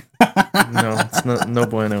 Gotcha. No, it's not. No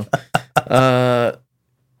bueno.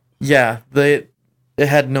 Yeah, it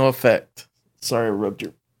had no effect. Sorry, I rubbed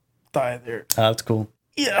your thigh there. Oh, that's cool.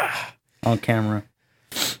 Yeah, on camera.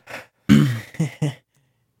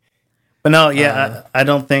 But no, yeah, I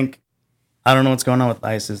don't know what's going on with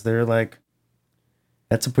ISIS. They're like,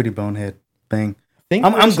 that's a pretty bonehead thing.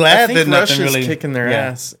 I'm glad that Russia's nothing really kicking their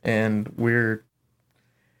ass, and we're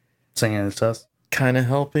saying it's us. Kind of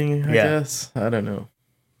helping, I guess. I don't know.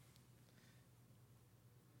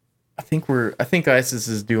 I think ISIS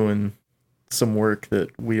is doing some work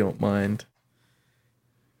that we don't mind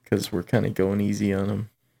because we're kind of going easy on them.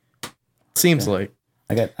 Seems like.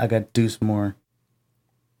 I got deuce more.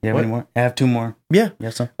 You have any more? I have two more. Yeah.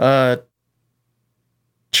 Yes, sir.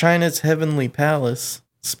 China's Heavenly Palace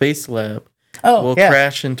Space Lab will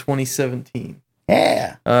crash in 2017.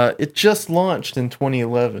 Yeah. It just launched in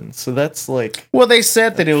 2011, so that's like... Well, they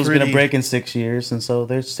said that it was going to break in 6 years, and so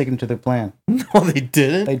they're sticking to their plan. No, they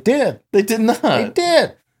didn't. They did. They did not. They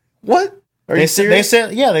did. What? Are you serious?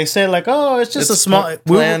 They said like, oh, it's just a small...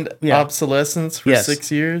 planned obsolescence for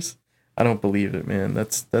 6 years? I don't believe it, man.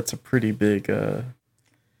 That's a pretty big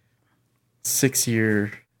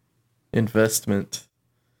 6-year investment.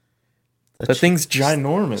 That thing's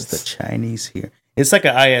ginormous. The Chinese here. It's like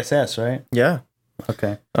an ISS, right? Yeah.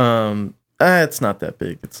 Okay. It's not that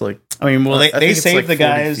big. It's like, I mean, well, they saved the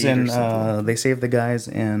guys in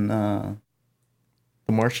The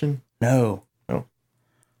Martian? No. Oh.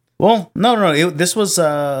 Well, no. This was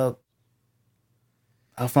Alfonso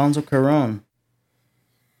Cuarón,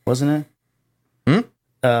 wasn't it?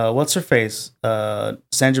 What's her face?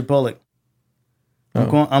 Sandra Bullock.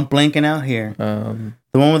 I'm blanking out here.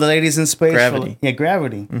 The one with the ladies in space. Gravity.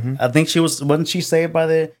 Gravity. Mm-hmm. I think wasn't she saved by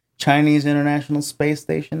the Chinese International Space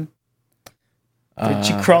Station? Did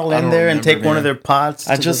she crawl in there and take one of their pods?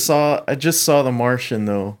 I just saw The Martian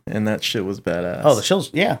though, and that shit was badass. Oh, the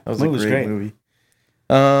show's that was a great movie.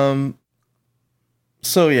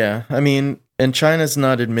 So yeah, I mean, and China's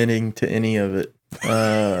not admitting to any of it.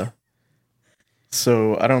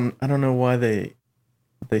 So I don't know why they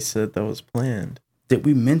said that was planned. Did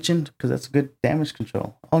we mention? Because that's good damage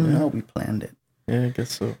control. Oh no, we planned it. Yeah, I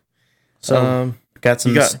guess so. So got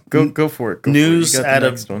some. Go for it. News out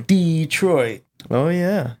of Detroit. Oh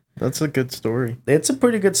yeah, that's a good story. It's a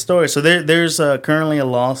pretty good story. So there's currently a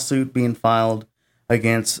lawsuit being filed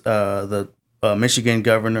against the Michigan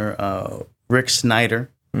governor Rick Snyder.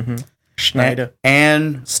 Mm-hmm. Schneider.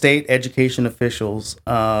 And state education officials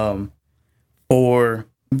for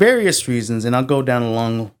various reasons. And I'll go down a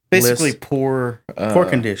long Basically list. poor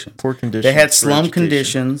Conditions. Poor conditions. They had for slum education.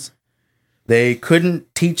 conditions. They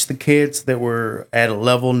couldn't teach the kids that were at a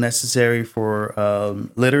level necessary for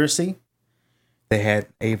literacy. They had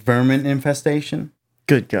a vermin infestation.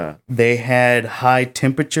 Good God. They had high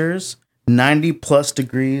temperatures, 90 plus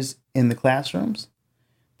degrees in the classrooms.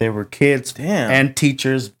 There were kids and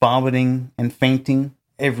teachers vomiting and fainting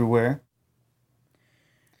everywhere.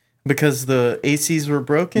 Because the ACs were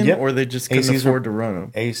broken, Yep. or they just couldn't afford to run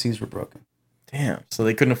them? ACs were broken. Damn. So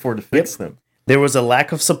they couldn't afford to fix them. There was a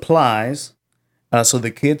lack of supplies, so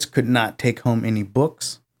the kids could not take home any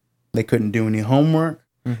books. They couldn't do any homework.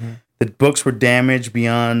 Mm-hmm. The books were damaged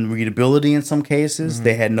beyond readability in some cases. Mm-hmm.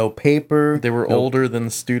 They had no paper. They were older than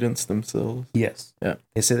the students themselves. Yes. Yeah.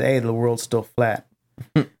 They said, hey, the world's still flat.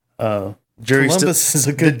 Columbus is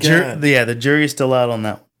a good guy. The jury's still out on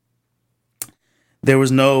that one. There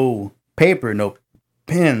was no paper, no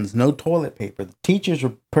pens, no toilet paper. The teachers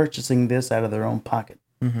were purchasing this out of their own pocket.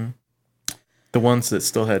 Mm-hmm. The ones that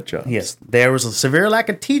still had jobs. Yes. There was a severe lack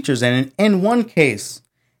of teachers. And in one case,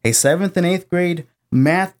 a 7th and 8th grade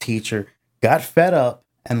math teacher got fed up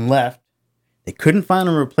and left. They couldn't find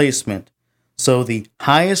a replacement. So the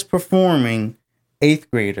highest performing 8th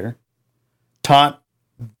grader taught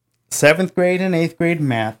 7th grade and 8th grade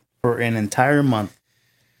math for an entire month.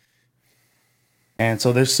 And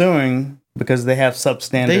so they're suing because they have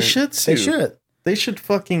substandard. They should sue. They should. They should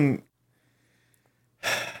fucking...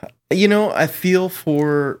 You know, I feel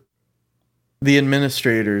for the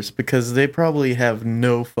administrators because they probably have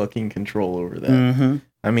no fucking control over that. Mm-hmm.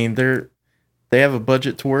 I mean, they have a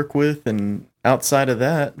budget to work with, and outside of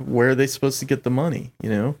that, where are they supposed to get the money,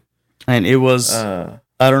 you know? And it was... I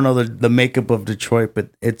don't know the makeup of Detroit, but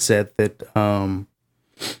it said that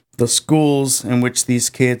the schools in which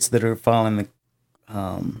these kids that are filing the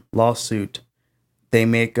lawsuit, they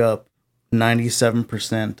make up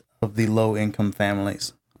 97% of the low-income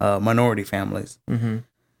families, minority families. Mm-hmm.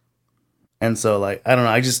 And so, like, I don't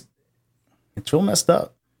know, it's real messed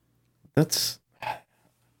up. It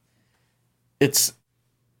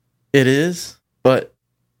is, but,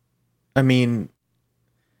 I mean...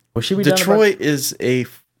 What should we Detroit is a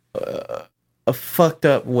fucked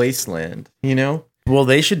up wasteland, you know? Well,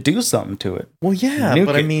 they should do something to it. Well, yeah, Nuke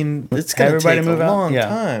but I it. mean, it's going to Everybody take move a out. long Yeah.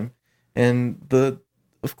 time. And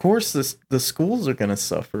of course, the schools are going to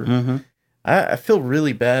suffer. Mm-hmm. I feel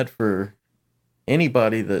really bad for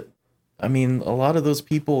anybody that, I mean, a lot of those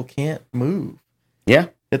people can't move. Yeah.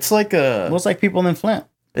 It's like It's like people in Flint.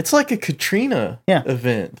 It's like a Katrina Yeah.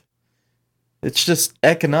 event. It's just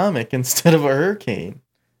economic instead of a hurricane.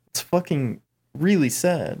 It's fucking really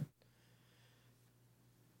sad.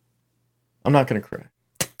 I'm not gonna cry.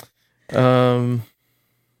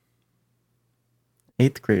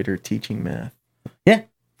 8th grader teaching math. Yeah.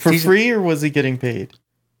 For free, or was he getting paid?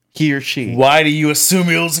 He or she? Why do you assume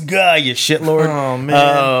it was a guy, you shitlord? Oh,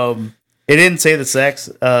 man. It didn't say the sex.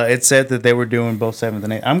 It said that they were doing both 7th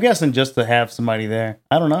and 8th. I'm guessing just to have somebody there.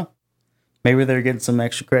 I don't know. Maybe they're getting some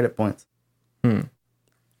extra credit points.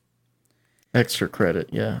 Extra credit,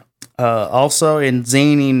 yeah. Also in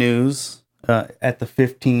zany news, at the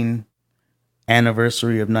 15th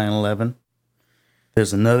anniversary of 9/11,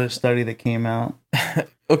 there's another study that came out.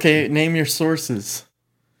 Okay, name your sources.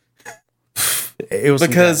 It was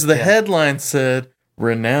because the headline said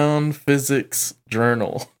renowned physics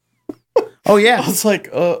journal. Oh yeah. I was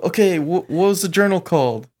like, okay, what was the journal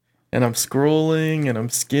called? And I'm scrolling and I'm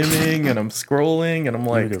skimming and I'm scrolling and I'm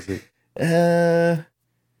like,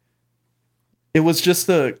 it was just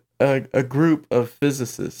a group of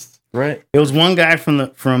physicists, right? It was one guy from the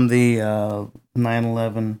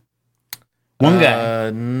 9/11. One guy.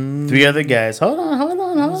 3 other guys. Hold on.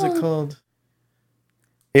 What was it called?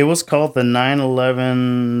 It was called the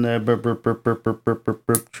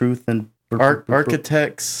 9/11 Truth and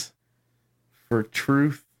Architects for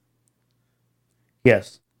Truth.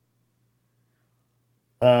 Yes.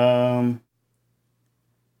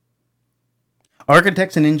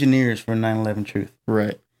 Architects and Engineers for 9/11 Truth.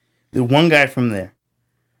 Right. The one guy from there.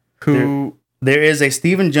 There is a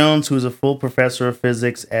Stephen Jones, who's a full professor of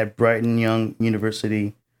physics at Brighton Young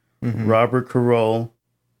University. Mm-hmm. Robert Carroll,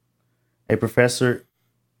 a professor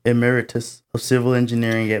emeritus of civil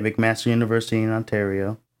engineering at McMaster University in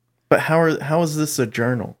Ontario. But how is this a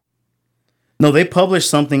journal? No, they published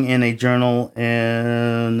something in a journal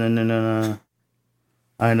in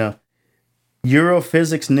I know.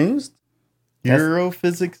 Neurophysics News?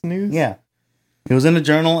 Neurophysics News? Yeah. It was in a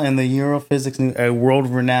journal, and the Neurophysics News, a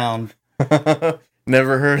world-renowned.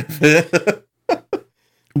 Never heard of it.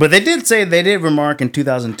 But they did remark in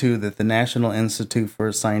 2002 that the National Institute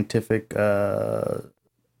for Scientific for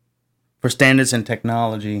Standards and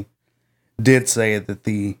Technology did say that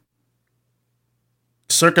the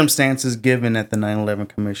circumstances given at the 9/11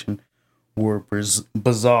 Commission were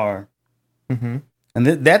bizarre. Mm-hmm. And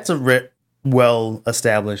that's a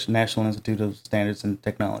well-established National Institute of Standards and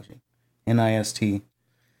Technology, NIST.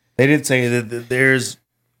 They did say that there's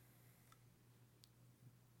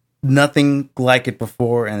nothing like it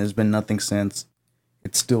before, and there's been nothing since.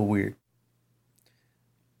 It's still weird.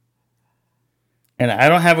 And I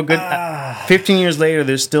don't have a good... 15 years later,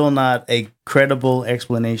 there's still not a credible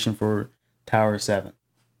explanation for Tower 7.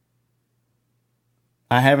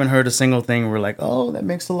 I haven't heard a single thing where like, oh, that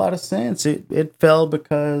makes a lot of sense. It fell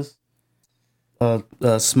because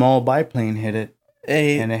a small biplane hit it,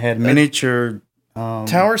 and it had miniature...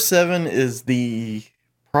 Tower 7 is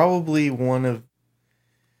probably one of...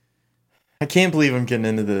 I can't believe I'm getting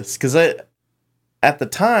into this, because at the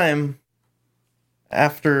time,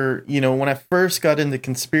 after, when I first got into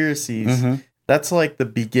conspiracies, that's like the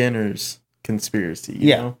beginner's conspiracy,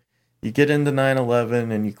 you know? You get into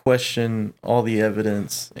 9/11 and you question all the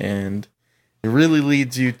evidence, and it really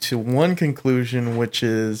leads you to one conclusion, which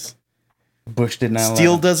is Bush did 9/11.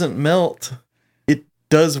 Steel doesn't melt. It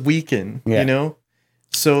does weaken,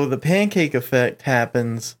 So the pancake effect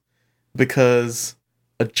happens because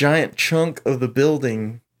a giant chunk of the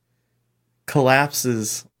building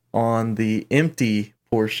collapses on the empty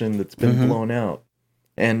portion that's been blown out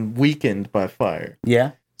and weakened by fire.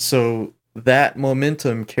 Yeah. So that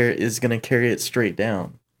momentum is going to carry it straight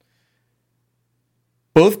down.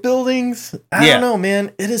 Both buildings, I don't know,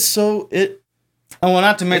 man. It is so...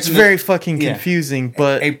 not to mention... It's very fucking confusing,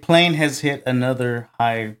 but... A plane has hit another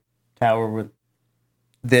high tower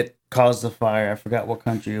that caused the fire. I forgot what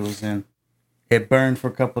country it was in. It burned for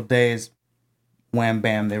a couple of days. Wham,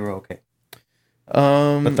 bam, they were okay.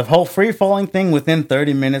 But the whole free-falling thing within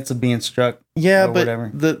 30 minutes of being struck... Yeah, but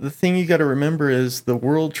whatever. The thing you got to remember is the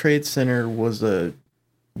World Trade Center was a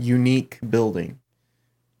unique building.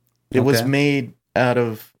 It was made out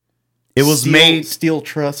of steel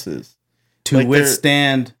trusses to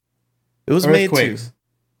withstand. It was earthquakes.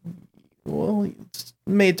 It's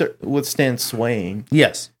made to withstand swaying.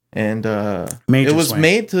 Yes, and Major it was swaying.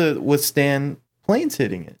 made to withstand planes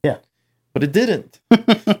hitting it. Yeah, but it didn't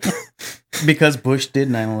because Bush did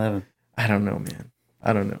 9/11. I don't know, man.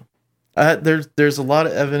 I don't know. There's a lot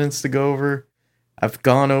of evidence to go over. I've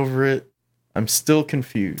gone over it. I'm still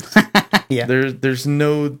confused. Yeah. There's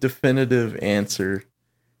no definitive answer,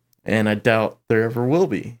 and I doubt there ever will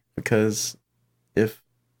be, because if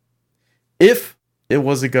it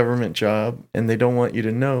was a government job and they don't want you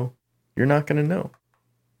to know, you're not going to know.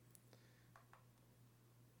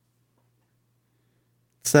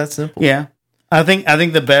 It's that simple. Yeah. I think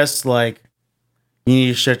the best, you need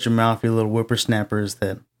to shut your mouth, you little whippersnappers,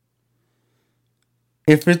 that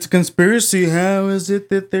if it's a conspiracy, how is it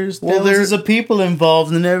that there's thousands of people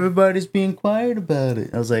involved and everybody's being quiet about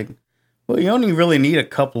it? I was like, well, you only really need a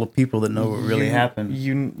couple of people that know what really happened.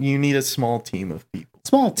 You need a small team of people.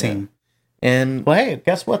 Small team. Yeah. And well, hey,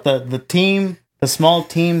 guess what? The small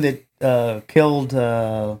team that killed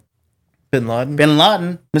Bin Laden. Bin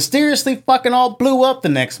Laden mysteriously fucking all blew up the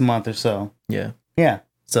next month or so. Yeah. Yeah.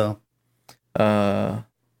 So.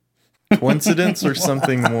 Coincidence or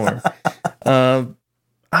something more?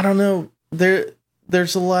 I don't know.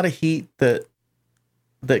 There's a lot of heat that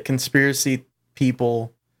conspiracy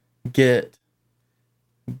people get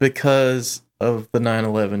because of the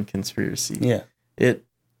 9/11 conspiracy. Yeah. It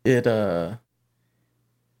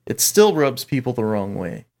still rubs people the wrong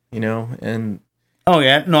way, and oh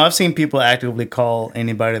yeah, no, I've seen people actively call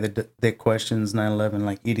anybody that questions 9/11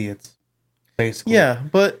 like idiots, basically. Yeah,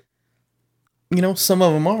 but some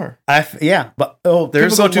of them are. But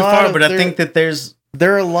there's go too far. But I think that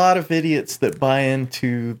there are a lot of idiots that buy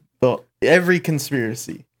into every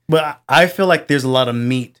conspiracy. But I feel like there's a lot of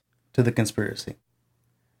meat to the conspiracy.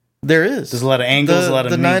 There is. There's a lot of angles, a lot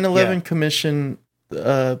of the meat. 9/11 Commission.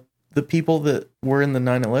 The people that were in the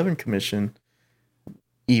 9/11 Commission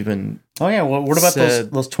even. Oh yeah, well, what about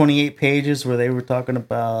those 28 pages where they were talking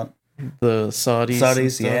about the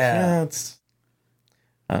Saudis? Yeah.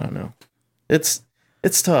 I don't know. It's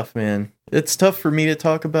tough, man. It's tough for me to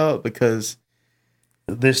talk about because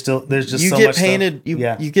there's just you so get much painted.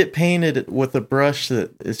 Stuff. You get painted with a brush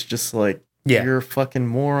that it's just like you're a fucking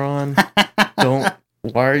moron.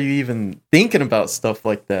 Why are you even thinking about stuff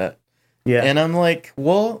like that? Yeah, and I'm like,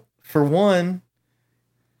 well, for one,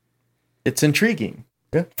 it's intriguing.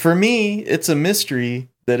 Yeah. For me, it's a mystery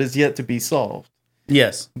that is yet to be solved.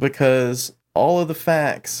 Yes, because all of the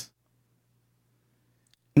facts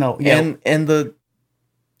No, yeah. And the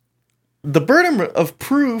burden of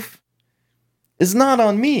proof is not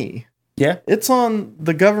on me. Yeah. It's on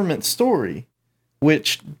the government story,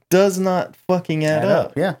 which does not fucking add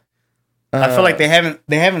up. Yeah. I feel like they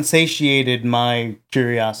haven't satiated my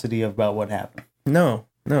curiosity about what happened. No.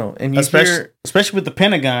 And you especially with the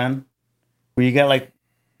Pentagon, where you got like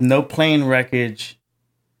no plane wreckage,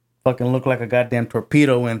 fucking look like a goddamn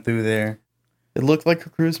torpedo went through there. It looked like a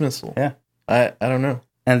cruise missile. Yeah. I don't know.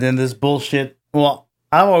 And then this bullshit. Well,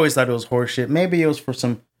 I've always thought it was horseshit. Maybe it was for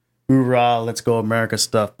some hoorah, let's go America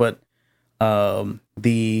stuff. But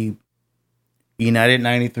the United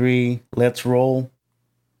 93, let's roll.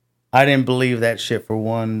 I didn't believe that shit for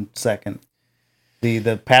 1 second.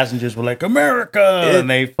 The passengers were like, America! And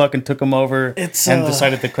they fucking took them over and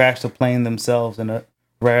decided to crash the plane themselves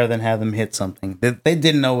rather than have them hit something. They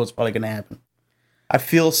didn't know what was probably going to happen. I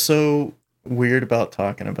feel so weird about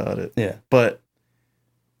talking about it. Yeah. But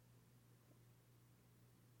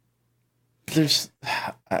there's...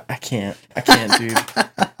 I can't, dude.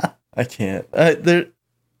 I can't.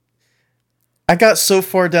 I got so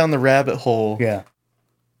far down the rabbit hole. Yeah.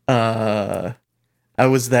 I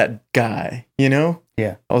was that guy, you know?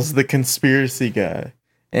 Yeah. I was the conspiracy guy.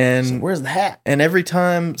 And so where's the hat? And every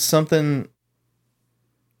time something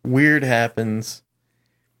weird happens,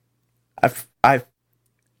 I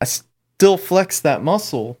still flex that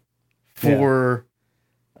muscle for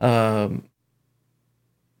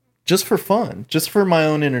just for fun, just for my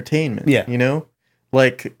own entertainment. Yeah. You know?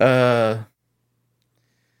 Like and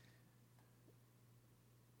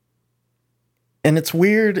it's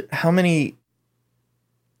weird how many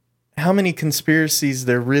conspiracies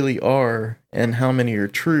there really are and how many are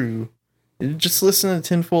true. Just listen to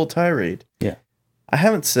Tinfoil Tirade. Yeah. I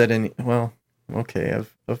haven't said any... Well, okay,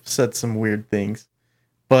 I've said some weird things.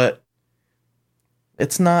 But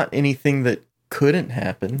it's not anything that couldn't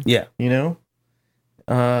happen. Yeah. You know?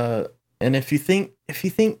 And if you think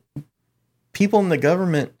people in the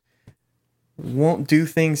government won't do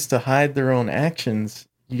things to hide their own actions,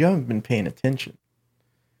 you haven't been paying attention.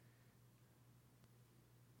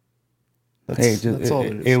 That's all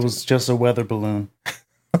it is. It was just a weather balloon.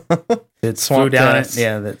 It Swamp flew down. gas.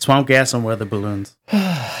 The swamp gas on weather balloons.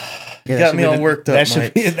 You got me all worked up,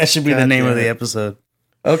 Mike. That should be the name of the episode.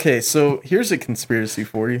 Okay, so here's a conspiracy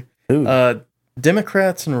for you. Ooh.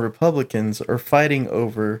 Democrats and Republicans are fighting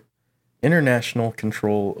over international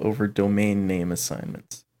control over domain name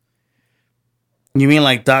assignments. You mean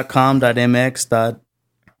like .com, .mx,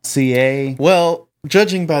 .ca? Well,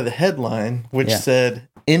 judging by the headline, which said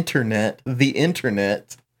the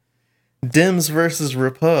internet, Dems versus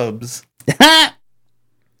Repubs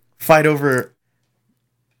fight over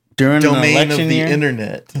during domain of the year?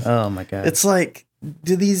 internet. Oh my god. It's like,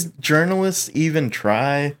 do these journalists even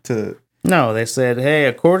try to... No, they said, hey,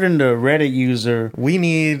 according to Reddit user, we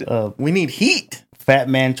need heat.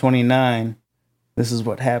 Fatman29, this is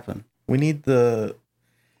what happened. We need the...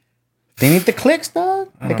 They need the clicks,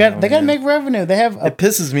 dog. They got to make revenue. It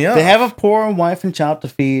pisses me off. They have a poor wife and child to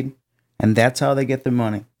feed, and that's how they get their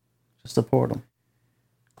money. Just support them.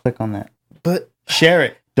 Click on that. But share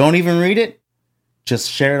it. Don't even read it.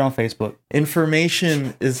 Just share it on Facebook.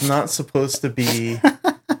 Information is not supposed to be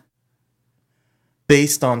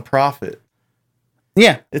based on profit.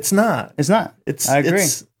 Yeah. It's not. I agree.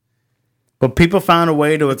 But people found a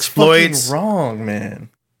way to exploit... It's fucking wrong, man.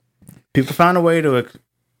 People found a way to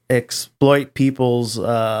exploit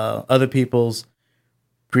other people's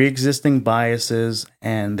pre-existing biases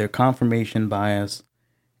and their confirmation bias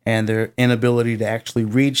and their inability to actually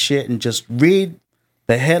read shit and just read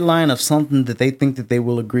the headline of something that they think that they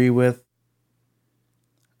will agree with,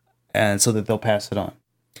 and so that they'll pass it on.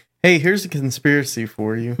 Hey, here's a conspiracy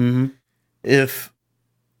for you. Mm-hmm. If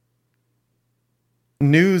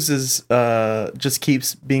news is just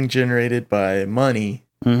keeps being generated by money,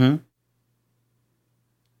 mm-hmm.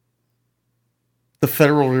 the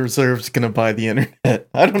Federal Reserve's gonna buy the internet.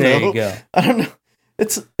 I don't know. There you go. I don't know.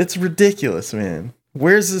 It's ridiculous, man.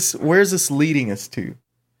 Where's this leading us to?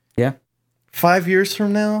 Yeah. 5 years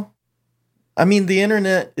from now? I mean, the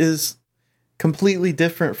internet is completely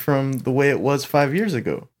different from the way it was 5 years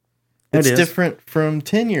ago. It's different from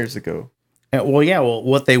 10 years ago. Well,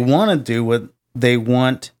 what they want to do, they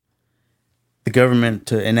want the government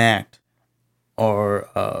to enact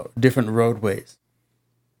are different roadways.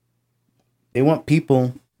 They want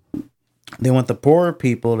the poorer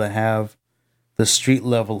people to have the street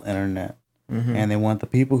level internet. Mm-hmm. And they want the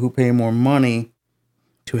people who pay more money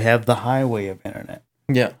to have the highway of internet.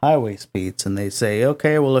 Yeah. Highway speeds. And they say,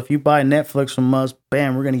 okay, well, if you buy Netflix from us,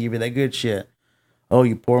 bam, we're going to give you that good shit. Oh,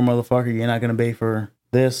 you poor motherfucker, you're not going to pay for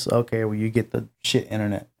this. Okay, well, you get the shit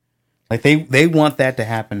internet. Like they want that to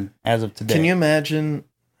happen as of today. Can you imagine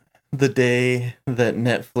the day that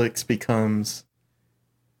Netflix becomes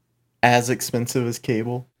as expensive as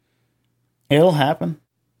cable? It'll happen.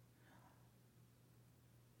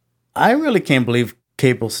 I really can't believe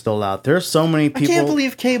cable's still out. There's so many people. I can't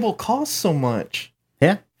believe cable costs so much.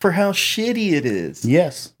 Yeah. For how shitty it is.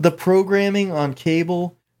 Yes. The programming on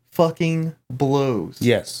cable fucking blows.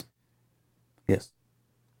 Yes. Yes.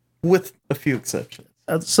 With a few exceptions.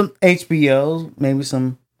 Some HBO, maybe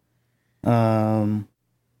some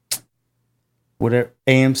whatever,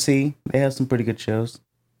 AMC. They have some pretty good shows.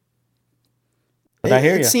 But I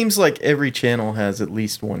hear you. It seems like every channel has at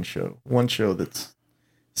least one show that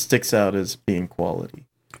sticks out as being quality.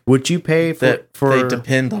 Would you pay for they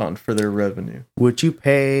depend on for their revenue? Would you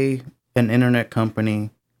pay an internet company?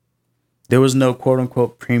 There was no quote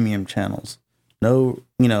unquote premium channels. No,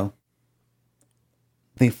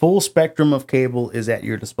 the full spectrum of cable is at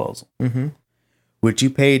your disposal. Mm-hmm. Would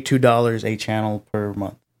you pay $2 a channel per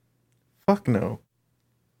month? Fuck no.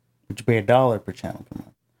 Would you pay $1 per channel per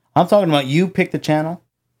month? I'm talking about you pick the channel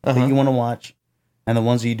that you want to watch, and the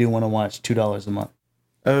ones that you do want to watch, $2 a month.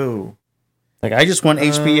 Oh. Like, I just want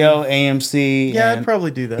HBO, AMC, yeah, and I'd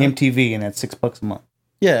probably do that. MTV, and that's $6 a month.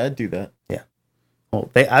 Yeah, I'd do that. Yeah.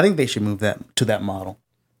 Well, I think they should move that to that model.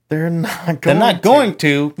 They're not going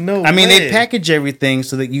to. No, I mean, way. they package everything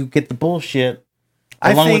so that you get the bullshit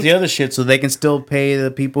along with the other shit, so they can still pay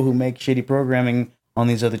the people who make shitty programming on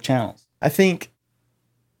these other channels. I think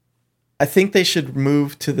they should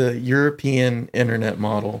move to the European internet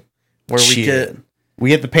model where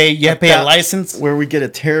we have to pay. You have to pay a license where we get a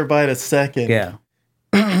terabyte a second. Yeah,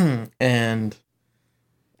 and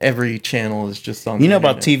every channel is just on.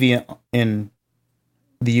 About TV in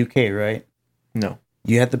the UK, right? No,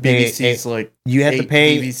 you have to pay. BBC's you have to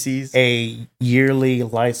pay BBC's a yearly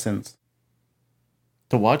license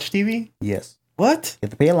to watch TV. Yes. What? You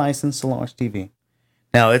have to pay a license to watch TV.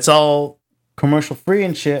 Now it's all commercial free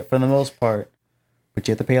and shit for the most part, but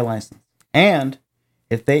you have to pay a license. And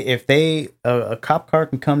if a cop car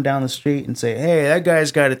can come down the street and say, "Hey, that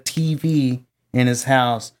guy's got a TV in his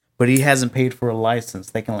house, but he hasn't paid for a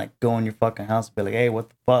license," they can go in your fucking house and be like, "Hey, what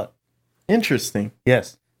the fuck?" Interesting.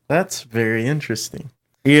 Yes, that's very interesting.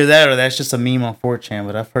 Either that or that's just a meme on 4chan,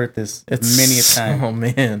 but I've heard this many a time. Oh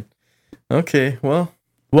man. Okay, well,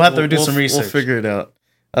 we'll have to do some research. We'll figure it out.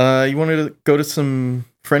 You wanted to go to some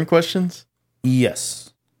friend questions? Yes.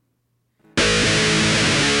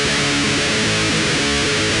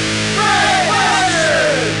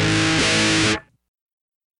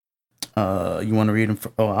 You want to read them?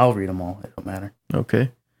 I'll read them all. It don't matter.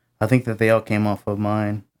 Okay. I think that they all came off of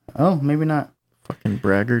mine. Oh, maybe not. Fucking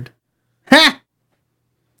braggart. Ha!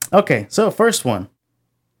 Okay, so first one.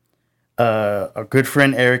 Our good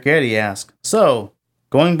friend Eric Eddy asked, so,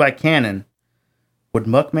 going by canon, would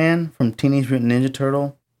Muckman from Teenage Mutant Ninja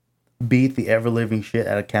Turtle beat the ever-living shit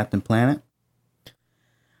out of Captain Planet?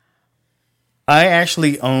 I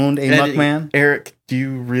actually owned a Muckman. Eric, do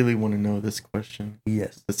you really want to know this question?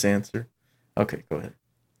 Yes. This answer? Okay, go ahead.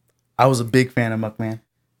 I was a big fan of Muckman.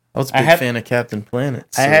 I was a big fan of Captain Planet.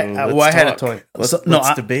 So I had a toy.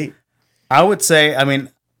 Let's debate. I would say, I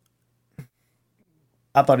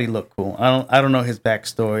thought he looked cool. I don't know his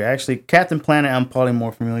backstory. Actually, Captain Planet, I'm probably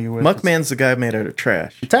more familiar with. Muckman's the guy made out of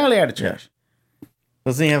trash. Entirely out of trash.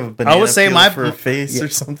 Doesn't he have a banana peel for a face or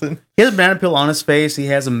something? He has a banana peel on his face. He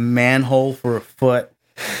has a manhole for a foot.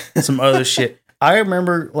 Some other shit. I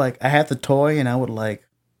remember, I had the toy, and I would,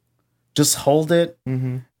 just hold it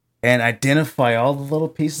and identify all the little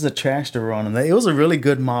pieces of trash that were on him. It was a really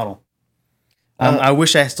good model. I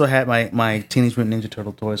wish I still had my Teenage Mutant Ninja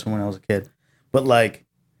Turtle toys from when I was a kid. But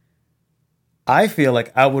I feel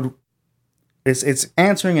like I would. It's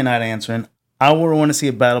answering and not answering. I would want to see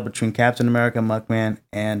a battle between Captain America, Muckman,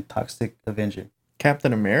 and Toxic Avenger.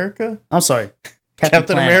 Captain America? I'm sorry.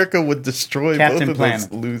 Captain America would destroy both of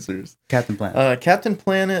those losers. Captain Planet. Captain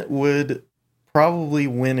Planet would probably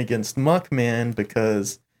win against Muckman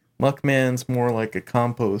because Muckman's more like a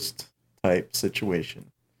compost type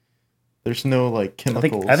situation. There's no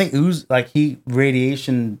chemicals. I think ooze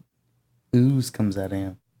radiation ooze comes out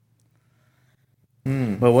of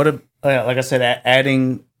him. But what if, like I said,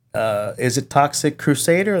 adding is it Toxic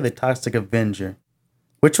Crusader or the Toxic Avenger?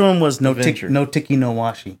 Which one was no Tiki no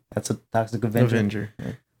Washi? That's a Toxic Avenger.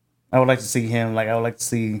 Yeah. I would like to see him. I would like to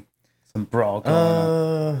see some brawl going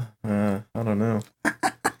on. I don't know.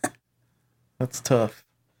 That's tough.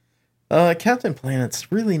 Captain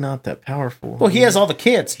Planet's really not that powerful. Well, he has all the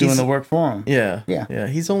kids doing the work for him. Yeah.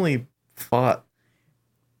 He's only fought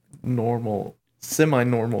normal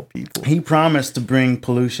semi-normal people. He promised to bring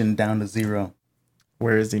pollution down to zero.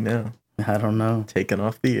 Where is he now? I don't know. Taken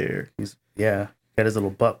off the air. He's got his little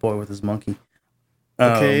butt boy with his monkey.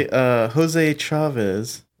 Okay, Jose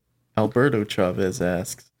Chavez, Alberto Chavez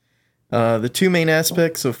asks, the two main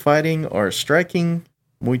aspects of fighting are striking,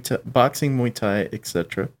 boxing, Muay Thai,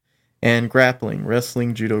 etc., and grappling,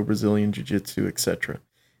 wrestling, judo, Brazilian jiu-jitsu, etc.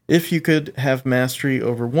 If you could have mastery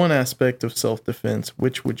over one aspect of self-defense,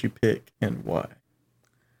 which would you pick and why?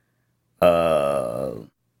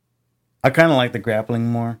 I kind of like the grappling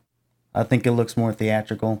more. I think it looks more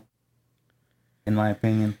theatrical, in my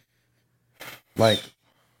opinion. Like,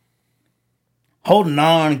 holding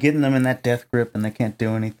on, getting them in that death grip, and they can't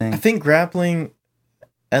do anything. I think grappling,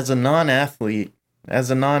 as a non-athlete, as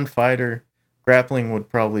a non-fighter, grappling would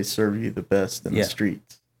probably serve you the best in the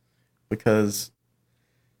streets. Because,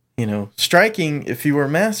 striking, if you were a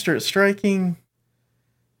master at striking,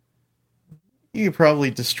 you could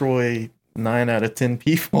probably destroy 9 out of 10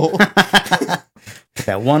 people.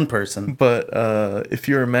 That one person. But if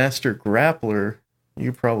you're a master grappler,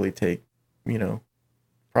 you probably take,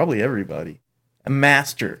 probably everybody. A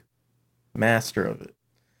master of it.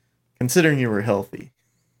 Considering you were healthy.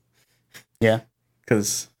 Yeah.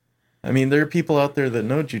 Because, there are people out there that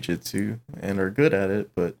know jiu-jitsu and are good at it,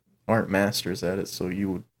 but aren't masters at it, so you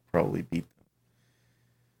would probably beat them.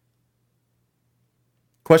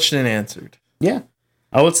 Question answered. Yeah.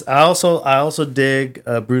 I also dig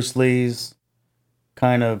Bruce Lee's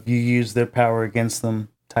kind of you use their power against them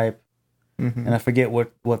type. Mm-hmm. And I forget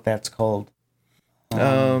what that's called.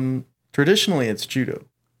 Traditionally it's judo.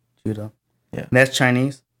 Judo. Yeah. And that's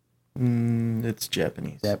Chinese? It's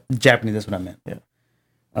Japanese. Japanese, that's what I meant. Yeah.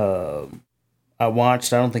 I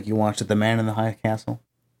don't think you watched it, The Man in the High Castle.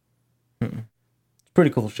 Mm-mm. It's a pretty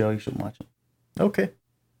cool show. You should watch it. Okay.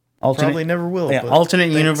 Probably never will. Yeah,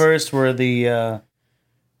 alternate universe where the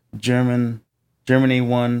Germany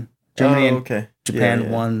won. And Japan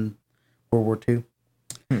won World War II.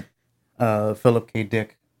 Philip K.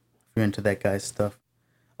 Dick, if you're into that guy's stuff.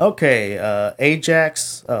 Okay,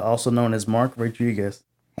 Ajax, also known as Mark Rodriguez,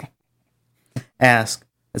 ask,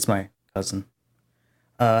 it's my cousin,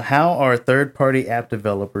 how are third-party app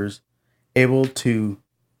developers able to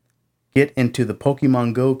get into the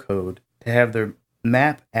Pokemon Go code to have their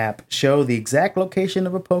map app show the exact location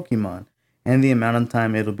of a Pokemon and the amount of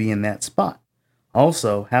time it'll be in that spot?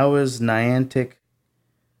 Also, how is Niantic,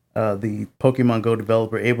 the Pokemon Go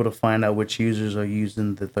developer, able to find out which users are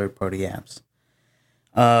using the third-party apps?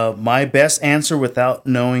 My best answer, without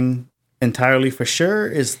knowing entirely for sure,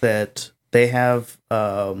 is that they have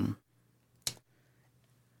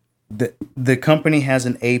the company has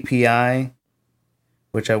an API,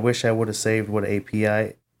 which I wish I would have saved what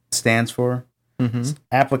API stands for. Mm-hmm.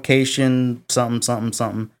 Application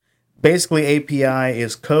something. Basically, API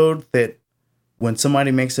is code that when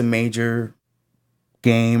somebody makes a major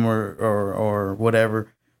game or whatever,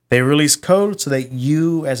 they release code so that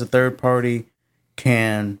you as a third party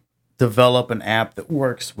can develop an app that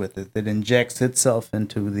works with it, that injects itself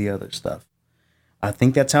into the other stuff. I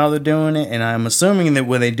think that's how they're doing it, and I'm assuming that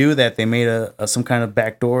when they do that, they made some kind of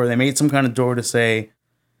backdoor. They made some kind of door to say,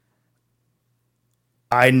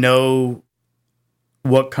 I know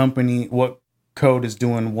what code is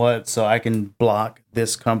doing what, so I can block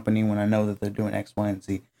this company when I know that they're doing X, Y, and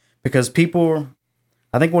Z. Because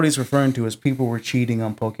I think what he's referring to is people were cheating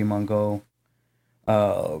on Pokemon Go.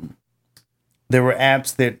 There were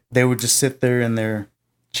apps that they would just sit there in their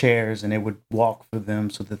chairs and it would walk for them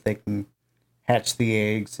so that they can hatch the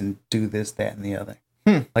eggs and do this, that, and the other.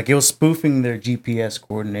 Like it was spoofing their GPS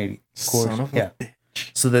coordinating. Son of a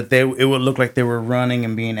bitch. So that it would look like they were running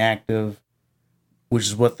and being active, which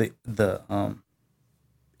is what it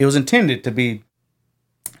was intended to be,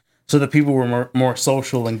 so that people were more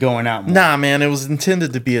social and going out more. Nah, man, it was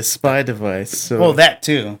intended to be a spy device. So. Well, that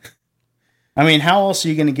too. I mean, how else are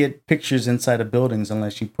you going to get pictures inside of buildings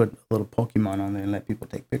unless you put a little Pokemon on there and let people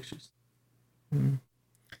take pictures? I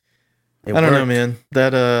don't know, man.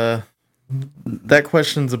 That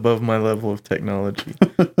question's above my level of technology.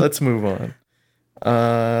 Let's move on.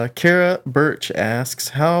 Kara Birch asks,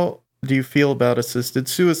 how do you feel about assisted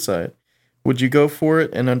suicide? Would you go for it,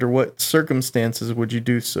 and under what circumstances would you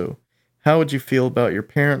do so? How would you feel about your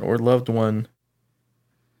parent or loved one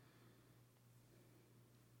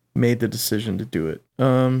made the decision to do it?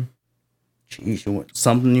 Jeez,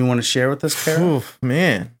 something you want to share with us, Kara? Oof,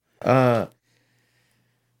 man. I'm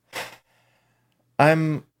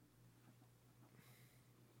in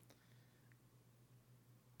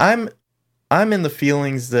the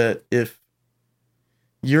feelings that if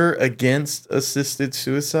you're against assisted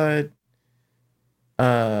suicide,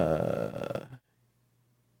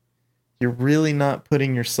 you're really not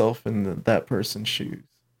putting yourself in that person's shoes.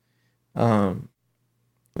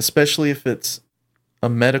 Especially if it's a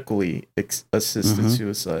medically assisted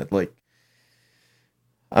suicide. Like,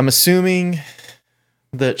 I'm assuming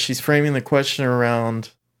that she's framing the question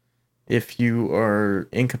around if you are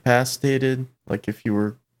incapacitated, like if you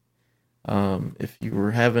were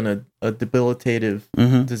having a debilitative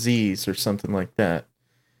disease or something like that.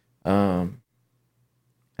 I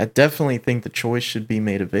definitely think the choice should be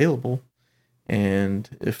made available. And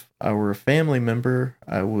if I were a family member,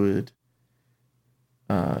 I would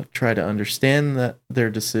try to understand their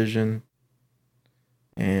decision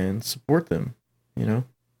and support them. You know,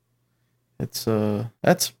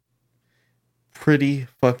 that's pretty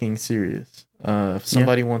fucking serious. If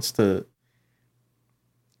somebody wants to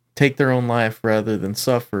take their own life rather than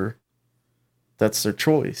suffer, that's their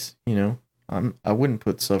choice. You know, I wouldn't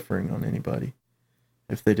put suffering on anybody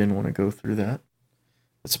if they didn't want to go through that,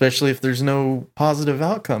 especially if there's no positive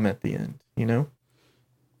outcome at the end. You know.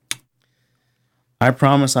 I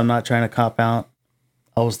promise I'm not trying to cop out.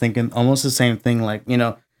 I was thinking almost the same thing. Like, you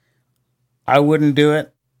know, I wouldn't do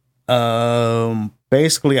it.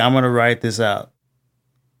 Basically, I'm going to write this out.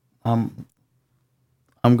 I'm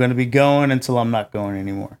going to be going until I'm not going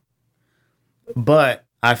anymore. But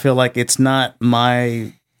I feel like it's not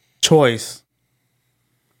my choice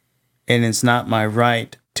and it's not my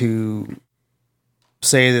right to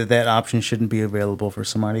say that option shouldn't be available for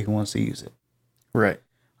somebody who wants to use it. Right.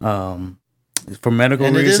 For medical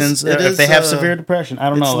reasons, if they have severe depression. I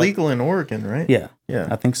don't know. It's legal in Oregon, right? Yeah.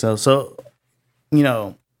 I think so. So, you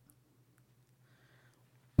know,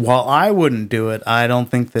 while I wouldn't do it, I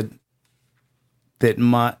don't think that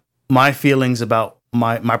my feelings about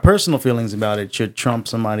my personal feelings about it should trump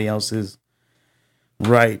somebody else's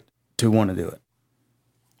right to want to do it.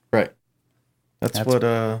 Right. That's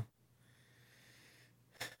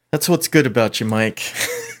what's good about you, Mike.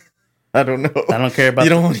 I don't know. I don't care about you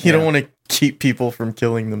don't want to keep people from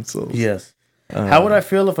killing themselves. Yes. How would I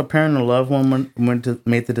feel if a parent or loved one went to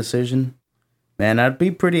make the decision? Man, I'd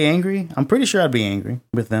be pretty angry. I'm pretty sure I'd be angry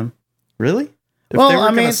with them. Really? If they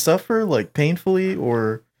were going to suffer like painfully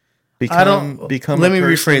or become. Let me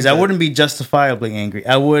rephrase. I wouldn't be justifiably angry.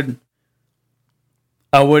 I would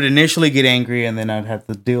initially get angry and then I'd have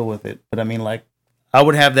to deal with it. But I mean, like, I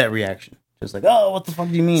would have that reaction. Just like, oh, what the fuck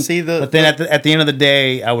do you mean? But then at the end of the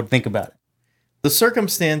day, I would think about it. The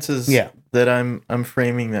circumstances that I'm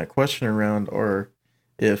framing that question around are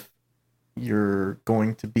if you're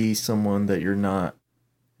going to be someone that you're not,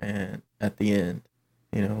 and at the end,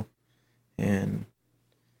 you know, and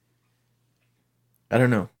I don't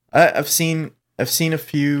know. I've seen a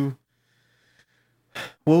few.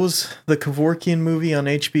 What was the Kevorkian movie on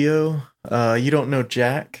HBO? You Don't Know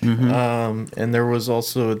Jack. And there was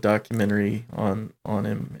also a documentary on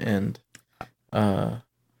him, and I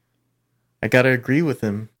gotta agree with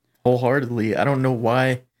him wholeheartedly. I don't know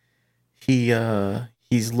why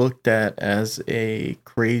he's looked at as a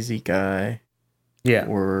crazy guy. Yeah.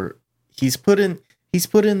 Or he's put in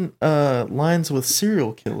lines with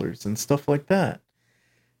serial killers and stuff like that.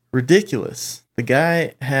 Ridiculous. The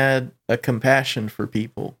guy had a compassion for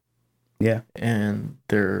people. Yeah. And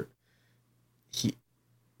their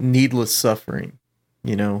needless suffering,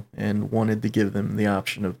 you know, and wanted to give them the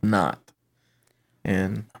option of not.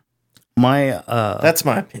 And that's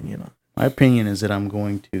my opinion on it. My opinion is that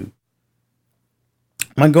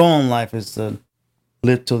my goal in life is to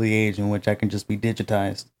live till the age in which I can just be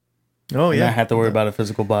digitized. Oh, yeah. And not have to worry about a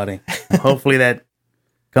physical body. Hopefully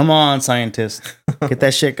come on, scientists. Get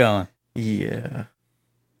that shit going. Yeah.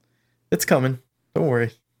 It's coming. Don't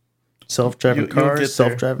worry. Self-driving cars,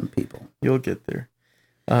 self-driving people. You'll get there.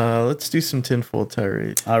 Let's do some tinfoil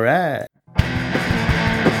tirade. All right.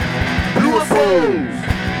 UFOs!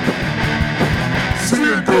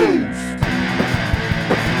 Seeing ghosts!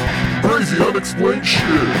 Crazy unexplained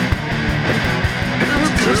shit!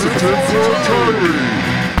 It's just a tinfoil tirade!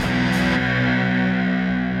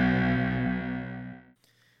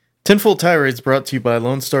 Tinfoil Tirade is brought to you by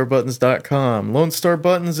LoneStarButtons.com. Lone Star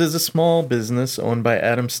Buttons is a small business owned by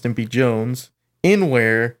Adam Stimpy Jones, in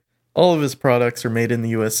where all of his products are made in the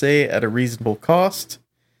USA at a reasonable cost.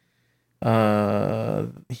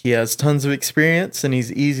 He has tons of experience and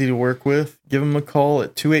he's easy to work with. Give him a call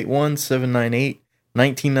at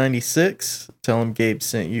 281-798-1996. Tell him Gabe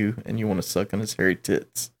sent you and you want to suck on his hairy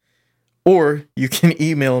tits. Or you can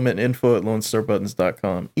email him at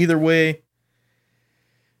info@LoneStarButtons.com. Either way,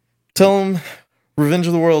 tell him Revenge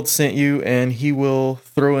of the World sent you and he will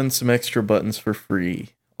throw in some extra buttons for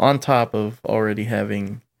free on top of already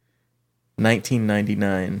having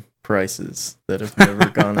 $19.99 prices that have never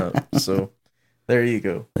gone up. So there you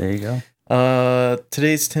go. There you go.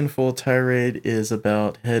 Today's tinfoil tirade is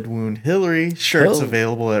about Head Wound Hillary. Shirts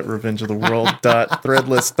available at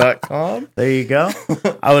revengeoftheworld.threadless.com. There you go.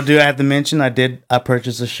 I have to mention I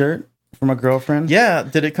purchased a shirt for my girlfriend. Yeah,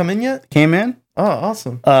 did it come in yet? Came in. Oh,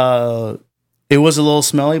 awesome. It was a little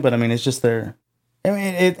smelly, but I mean, it's just there. I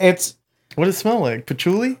mean, it's. What does it smell like?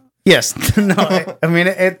 Patchouli? Yes. No, I mean,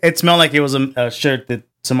 it smelled like it was a shirt that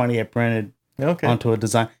somebody had printed onto a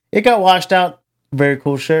design. It got washed out. Very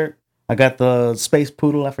cool shirt. I got the Space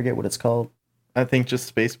Poodle. I forget what it's called. I think just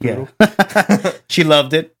Space Poodle. Yeah. She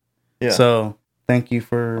loved it. Yeah. So thank you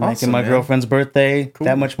for making my girlfriend's birthday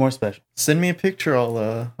that much more special. Send me a picture.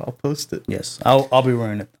 I'll post it. Yes. I'll be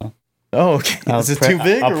wearing it though. Oh, okay. Is it too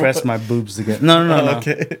big? I'll press my boobs together. No.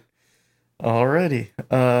 Okay. Alrighty.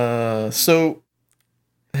 So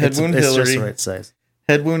Head Wound Hillary. It's just the right size.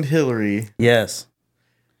 Head Wound Hillary. Yes.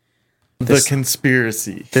 The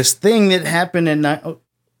conspiracy. This thing that happened in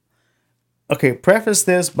Okay, preface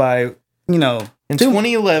this by, in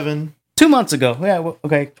 2011. 2 months ago. Yeah,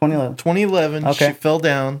 okay, 2011. 2011, okay. She fell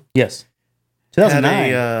down. Yes.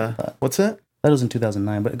 2009. What's that? That was in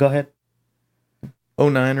 2009, but go ahead.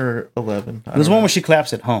 09 or 11. There's one where she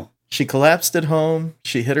collapsed at home. She collapsed at home.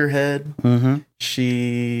 She hit her head. Mm-hmm.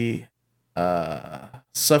 She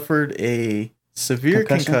suffered a severe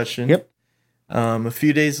concussion. Yep. A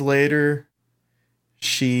few days later,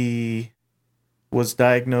 she was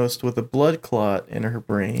diagnosed with a blood clot in her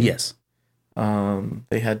brain. Yes.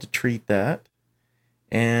 They had to treat that.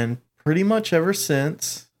 And pretty much ever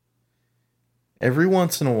since, every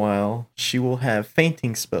once in a while, she will have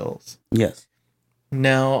fainting spells. Yes.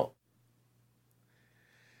 Now,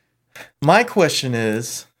 my question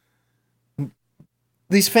is,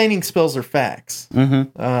 these fainting spells are facts.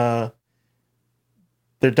 Mm-hmm.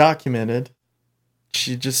 They're documented.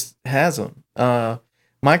 She just has them.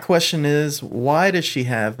 My question is, why does she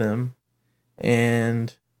have them?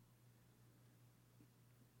 And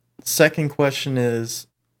second question is,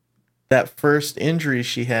 that first injury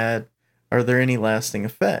she had, are there any lasting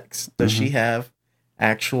effects? Does she have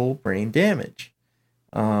actual brain damage?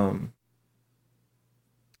 Not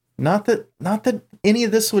that any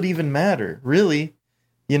of this would even matter, really.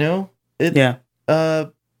 Yeah.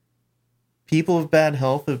 People of bad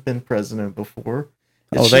health have been president before.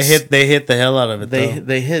 They hit the hell out of it.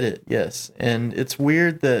 They hit it, yes. And it's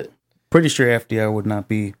weird that pretty sure FDR would not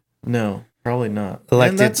be. No, probably not.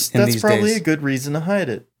 Elected and that's probably days. A good reason to hide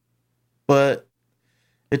it. But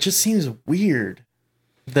it just seems weird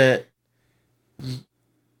that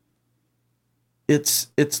it's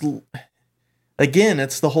again,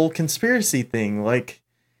 it's the whole conspiracy thing. Like,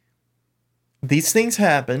 these things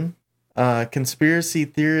happen. Conspiracy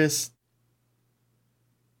theorists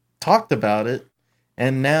talked about it,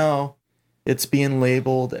 and now it's being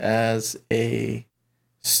labeled as a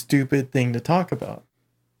stupid thing to talk about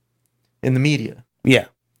in the media. Yeah.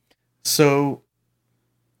 So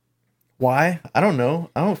why? I don't know.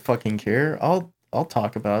 I don't fucking care. I'll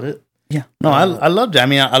talk about it. Yeah. No, I loved it. I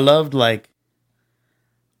mean, I loved, like,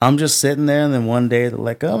 I'm just sitting there, and then one day they're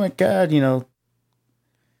like, oh my God,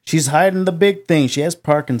 she's hiding the big thing. She has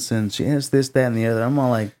Parkinson's. She has this, that, and the other. I'm all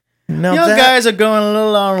like, guys are going a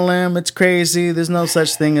little on a limb. It's crazy. There's no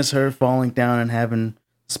such thing as her falling down and having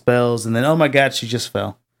spells. And then, oh my God, she just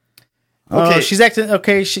fell. Okay, she's acting.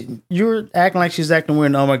 Okay, you're acting like she's acting weird.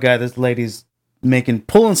 And oh my God, this lady's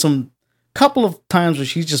pulling some couple of times where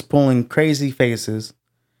she's just pulling crazy faces.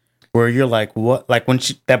 Where you're like, what? Like when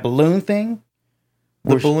that balloon thing.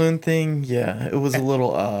 The balloon thing, yeah, it was a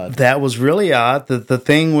little odd. That was really odd. The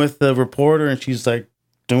thing with the reporter, and she's like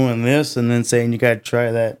doing this, and then saying you got to try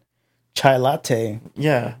that chai latte.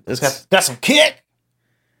 Yeah, it's got some kick.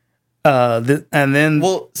 And then,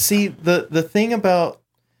 well, see, the thing about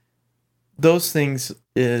those things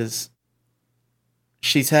is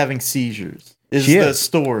she's having seizures. Is the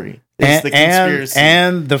story? Is the conspiracy?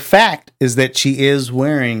 And the fact is that she is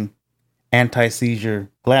wearing anti-seizure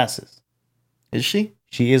glasses. Is she?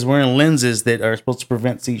 She is wearing lenses that are supposed to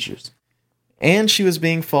prevent seizures. And she was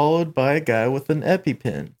being followed by a guy with an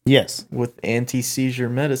EpiPen. Yes. With anti-seizure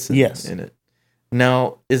medicine in it.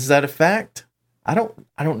 Now, is that a fact? I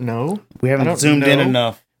don't know. We haven't zoomed in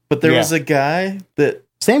enough. But there was a guy that...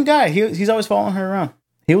 Same guy. He's always following her around.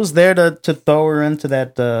 He was there to throw her into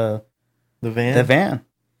that... the van? The van.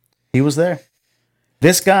 He was there.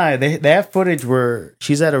 This guy, they have footage where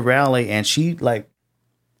she's at a rally and she, like,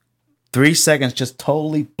 3 seconds just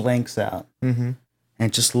totally blanks out and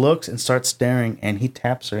just looks and starts staring, and he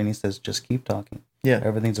taps her and he says, just keep talking. Yeah.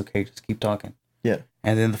 Everything's okay. Just keep talking. Yeah.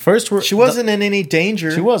 And then the first word, she wasn't in any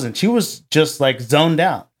danger. She wasn't. She was just like zoned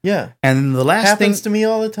out. Yeah. And then the last happens to me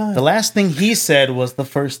all the time. The last thing he said was the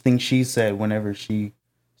first thing she said whenever she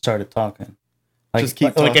started talking. Like, just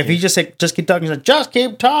keep talking. Like if he just said, just keep talking, she's like, just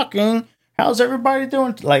keep talking. How's everybody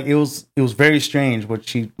doing? Like it was very strange what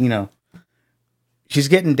she, you know, she's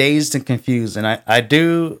getting dazed and confused. And I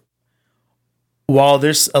do, while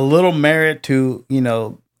there's a little merit to, you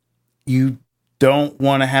know, you don't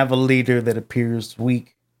want to have a leader that appears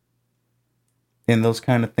weak in those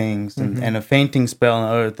kind of things. And a fainting spell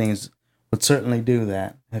and other things would certainly do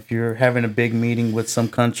that. If you're having a big meeting with some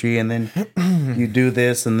country and then you do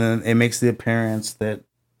this and then it makes the appearance that,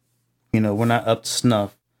 you know, we're not up to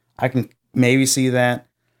snuff. I can maybe see that.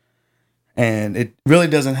 And it really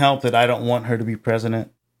doesn't help that I don't want her to be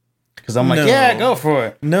president. Because I'm like, yeah, go for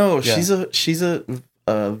it. No, yeah. she's a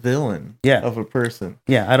villain of a person.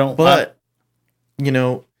 Yeah, I don't. But, you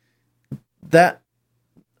know, that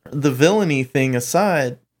the villainy thing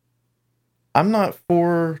aside, I'm not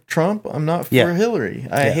for Trump. I'm not for Hillary.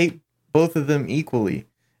 I hate both of them equally.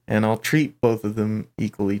 And I'll treat both of them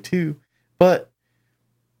equally too. But,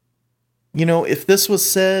 you know, if this was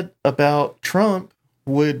said about Trump,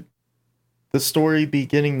 would the story be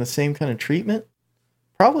getting the same kind of treatment?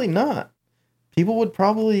 Probably not. People would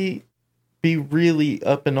probably be really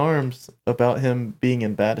up in arms about him being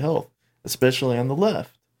in bad health, especially on the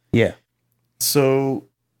left. Yeah. So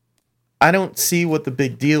I don't see what the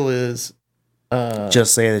big deal is.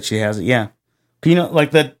 Just say that she has it. Yeah. You know,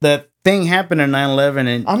 like that thing happened in 9/11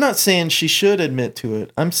 and I'm not saying she should admit to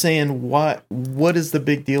it. I'm saying what is the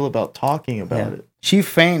big deal about talking about it? She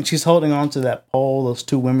faints. She's holding on to that pole. Those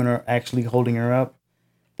two women are actually holding her up.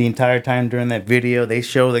 The entire time during that video, they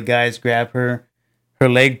show the guys grab her. Her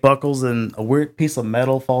leg buckles and a weird piece of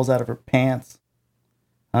metal falls out of her pants.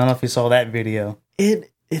 I don't know if you saw that video.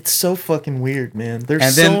 It's so fucking weird, man. There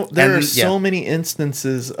are so many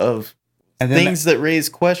instances of things that raise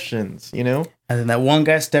questions, you know? And then that one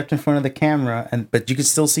guy stepped in front of the camera, but you can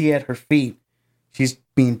still see at her feet, she's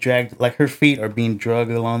being dragged, like her feet are being dragged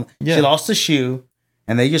along. Yeah. She lost a shoe,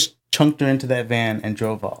 and they just chunked her into that van and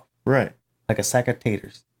drove off. Right. Like a sack of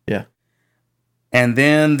taters. Yeah. And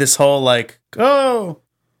then this whole like, oh,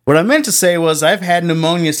 what I meant to say was I've had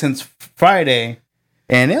pneumonia since Friday,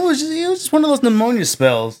 and it was just one of those pneumonia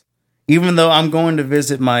spells. Even though I'm going to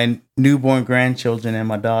visit my newborn grandchildren and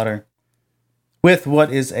my daughter with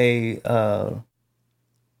what is a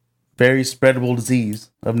very spreadable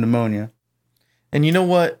disease of pneumonia. And you know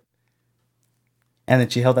what? And then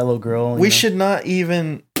she held that little girl. We should not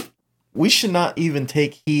even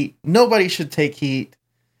take heat. Nobody should take heat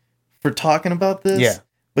for talking about this. Yeah.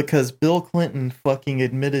 Because Bill Clinton fucking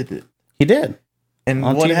admitted it. He did. And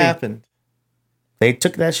what happened? They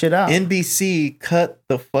took that shit out. NBC cut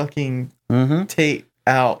the fucking tape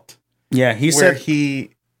out. Yeah, he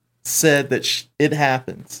said that it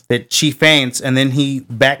happens. That she faints, and then he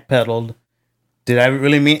backpedaled. Did I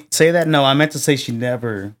really say that? No, I meant to say she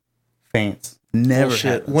never faints. Never.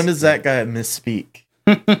 Shit. When does that guy misspeak?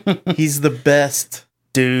 He's the best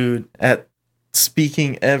dude at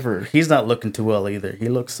speaking ever. He's not looking too well either. He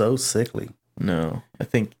looks so sickly. No, I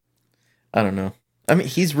don't know. I mean,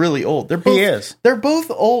 he's really old. He is. They're both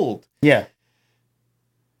old. Yeah.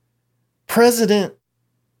 President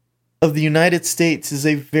of the United States is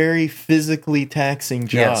a very physically taxing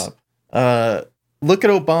job. Yes. Look at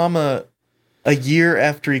Obama a year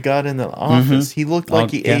after he got in the office. He looked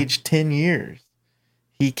like he aged 10 years.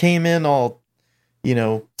 He came in all,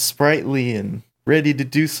 sprightly and ready to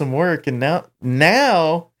do some work. And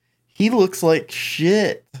now he looks like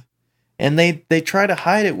shit. And they try to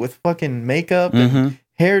hide it with fucking makeup and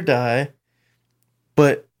hair dye.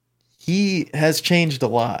 But he has changed a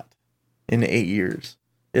lot in 8 years.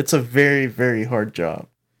 It's a very, very hard job.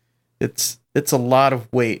 It's a lot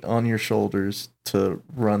of weight on your shoulders to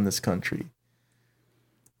run this country.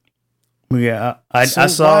 Yeah, I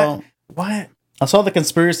saw why I saw the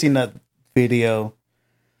Conspiracy Nut video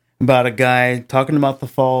about a guy talking about the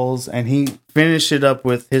falls, and he finished it up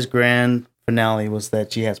with his grand finale was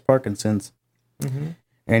that she has Parkinson's.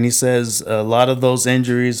 And he says a lot of those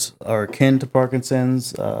injuries are akin to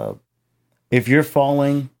Parkinson's. If you're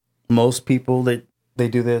falling, most people that they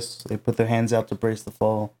do this, they put their hands out to brace the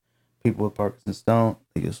fall. People with Parkinson's don't.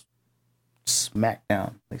 They just smack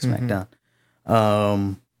down. They smack down.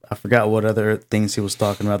 I forgot what other things he was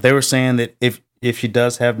talking about. They were saying that if she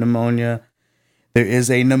does have pneumonia, there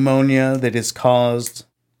is a pneumonia that is caused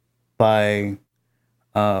by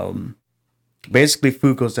basically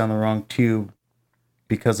food goes down the wrong tube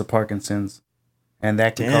because of Parkinson's, and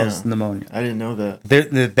that can cause pneumonia. I didn't know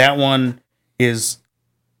that. That one is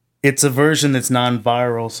it's a version that's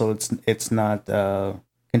non-viral, so it's not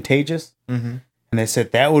contagious. Mm-hmm. And they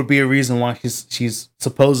said that would be a reason why she's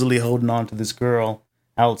supposedly holding on to this girl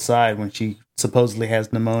outside when she supposedly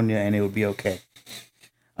has pneumonia, and it would be okay.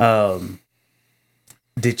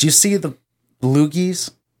 Did you see the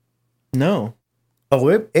loogies? No. Oh,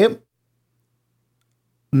 it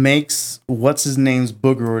makes what's his name's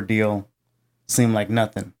booger ordeal seem like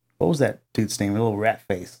nothing. What was that dude's name? A little rat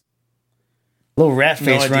face. Little rat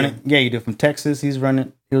face running. Yeah, you do, from Texas. He was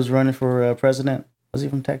running for president. Was he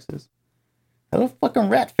from Texas? A little fucking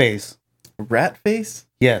rat face. Rat face?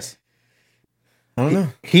 Yes. I don't know.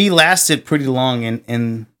 He lasted pretty long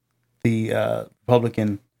in the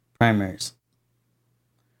Republican primaries.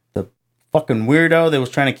 The fucking weirdo that was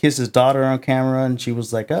trying to kiss his daughter on camera, and she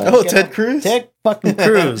was like, "Oh, Ted Cruz? Ted fucking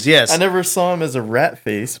Cruz." Yes. I never saw him as a rat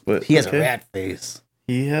face, but he has a rat face.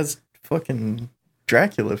 He has fucking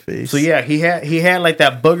Dracula face. So yeah, he had like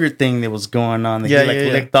that booger thing that was going on that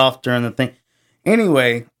he licked off during the thing.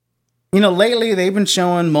 Anyway, lately they've been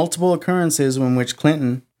showing multiple occurrences in which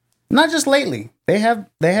Clinton, not just lately, they have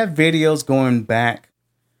videos going back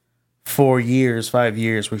 4 years, 5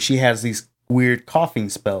 years, where she has these weird coughing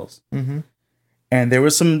spells. Mm-hmm. And there were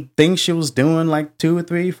some things she was doing like 2 or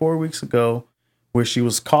 3, 4 weeks ago where she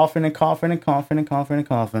was coughing and coughing and coughing and coughing and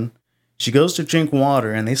coughing. She goes to drink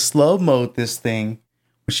water, and they slow-moed this thing.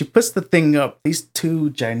 When she puts the thing up, these 2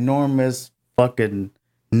 ginormous fucking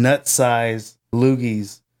nut-sized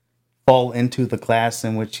loogies fall into the glass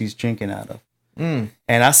in which she's drinking out of. Mm.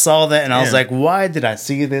 And I saw that, and I was like, why did I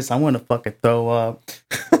see this? I want to fucking throw up.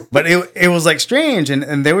 But it was like strange,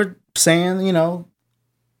 and they were saying,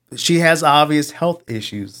 she has obvious health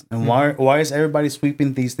issues, and why is everybody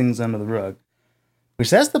sweeping these things under the rug?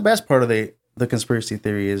 Which that's the best part of the conspiracy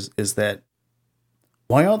theory is that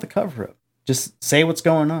why all the cover up? Just say what's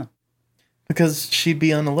going on. Because she'd be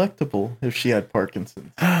unelectable if she had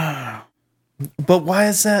Parkinson's. But why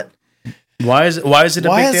is that? Why is it a big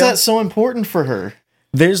deal? Why is that so important for her?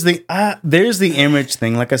 There's the image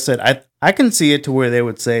thing. Like I said, I can see it to where they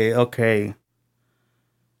would say, okay,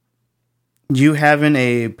 you having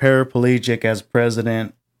a paraplegic as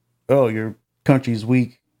president, oh, your country's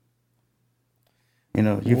weak. You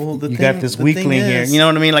got this weakling here. You know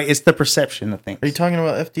what I mean? Like, it's the perception of things. Are you talking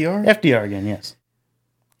about FDR? FDR again, yes.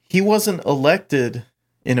 He wasn't elected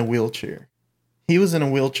in a wheelchair. He was in a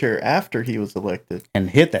wheelchair after he was elected. And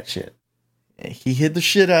hit that shit. He hid the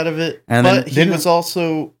shit out of it. And but he was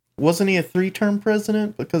also... Wasn't he a 3-term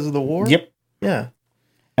president because of the war? Yep. Yeah.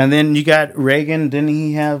 And then you got Reagan. Didn't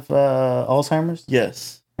he have Alzheimer's?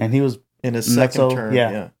 Yes. And he was... In his second term,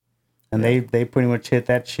 yeah. And they pretty much hit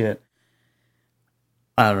that shit.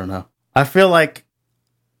 I don't know. I feel like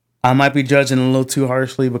I might be judging a little too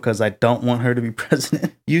harshly because I don't want her to be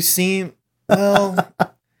president. You seem... Well...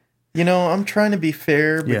 I'm trying to be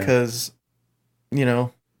fair because, I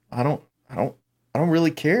don't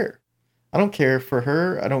really care. I don't care for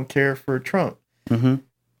her. I don't care for Trump. Mm-hmm.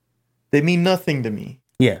 They mean nothing to me.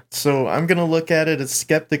 Yeah. So I'm going to look at it as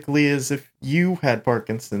skeptically as if you had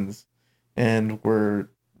Parkinson's and were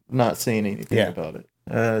not saying anything about it.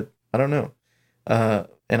 I don't know.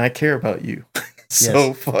 And I care about you.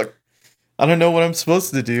 So fuck. I don't know what I'm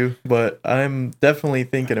supposed to do, but I'm definitely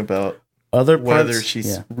thinking about whether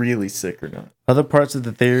she's really sick or not. Other parts of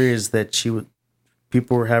the theory is that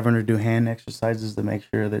people were having her do hand exercises to make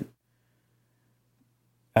sure that,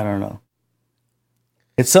 I don't know.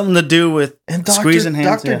 It's something to do with squeezing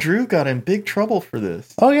hands. Dr. Drew got in big trouble for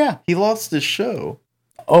this. Oh, yeah. He lost his show.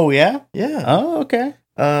 Oh, yeah? Yeah. Oh, okay.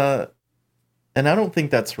 And I don't think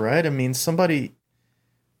that's right. I mean,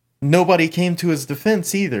 nobody came to his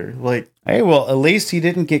defense either. Like, hey, well, at least he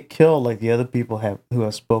didn't get killed like the other people who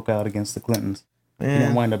have spoke out against the Clintons. He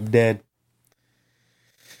didn't wind up dead.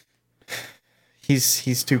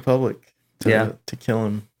 He's too public to kill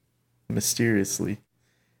him mysteriously.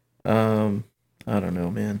 I don't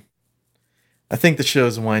know, man. I think the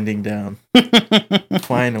show's winding down.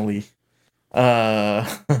 Finally. Well,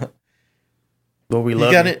 we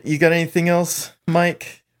love it. You got anything else,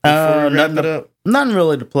 Mike? Before we wrap it up? Nothing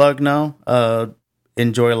really to plug, no.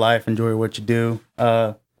 Enjoy life, enjoy what you do.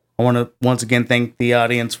 I want to once again thank the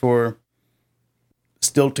audience for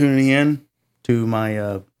still tuning in to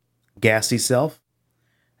my gassy self.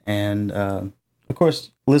 And, of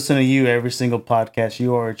course, listen to you every single podcast.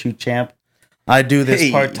 You are a true champ. I do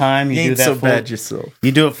this part-time. You do that so bad yourself.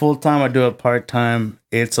 You do it full-time. I do it part-time.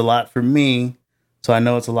 It's a lot for me, so I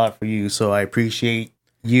know it's a lot for you. So I appreciate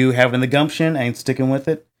you having the gumption and sticking with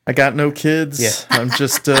it. I got no kids. Yeah. I'm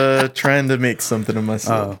just trying to make something of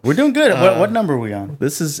myself. We're doing good. What number are we on?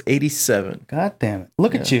 This is 87. God damn it.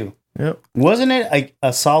 Look at you. Yep. Wasn't it like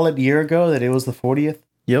a solid year ago that it was the 40th?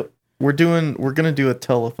 Yep. We're gonna do a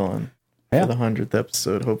telethon Yeah. for the 100th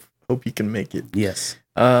episode. Hope you can make it. Yes.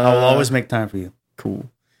 I will always make time for you. Cool.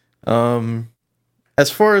 As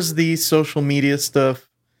far as the social media stuff,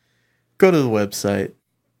 go to the website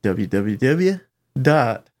www.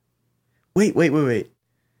 Wait.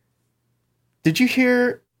 Did you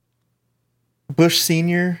hear Bush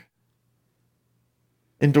Sr.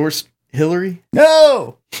 endorsed Hillary?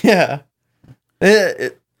 No! Yeah.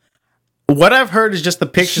 What I've heard is just the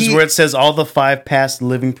pictures where it says all the 5 past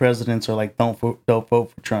living presidents are like, don't vote for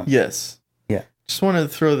Trump. Yes. Yeah. Just wanted to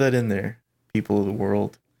throw that in there, people of the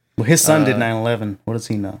world. Well, his son did 9/11. What does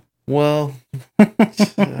he know? Well,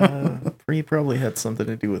 he probably had something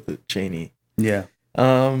to do with it, Cheney. Yeah.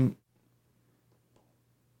 Go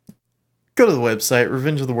to the website,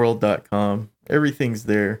 revengeoftheworld.com. Everything's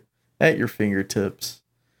there at your fingertips.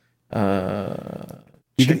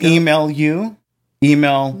 You can email the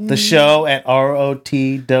show at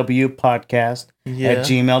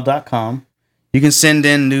rotwpodcast@gmail.com. You can send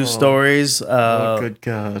in news stories. Good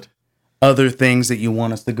God. Other things that you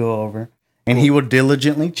want us to go over. And he will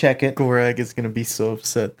diligently check it. Gorag is going to be so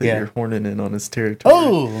upset that you're horning in on his territory.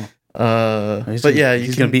 Oh! But yeah,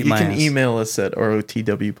 you can ass. email us at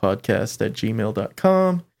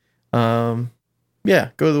rotwpodcast@gmail.com. Yeah,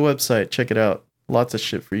 go to the website, check it out. Lots of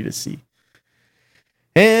shit for you to see.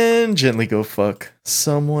 And gently go fuck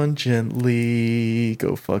someone gently.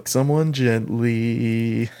 Go fuck someone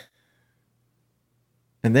gently.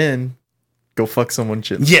 And then go fuck someone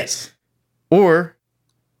gently. Yes. Or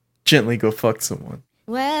gently go fuck someone.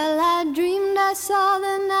 Well, I dreamed I saw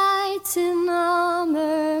the knights in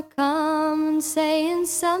armor come, saying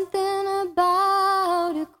something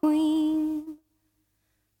about a queen.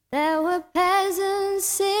 There were peasants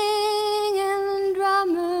singing and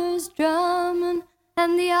drummers drumming,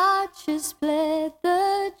 and the archers split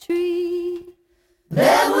the tree.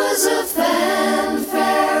 There was a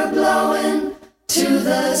fanfare blowing to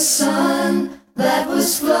the sun that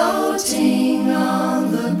was floating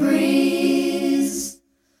on the breeze.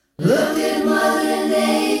 Look at Mother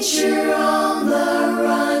Nature on the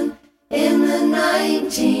run in the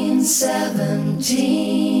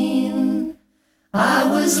 1917. I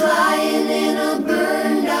was lying in a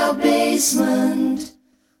burned out basement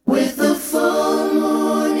with the full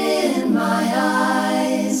moon in my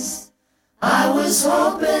eyes. I was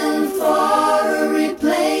hoping for a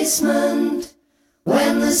replacement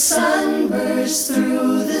when the sun burst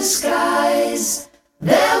through the skies.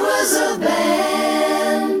 There was a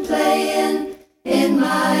band playing in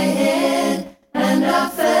my head, and I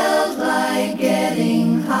felt like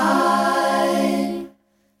getting high.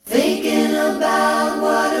 Thinking about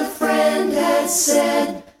what a friend had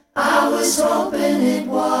said, I was hoping it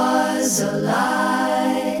was a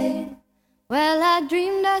lie. Well, I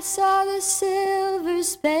dreamed I saw the silver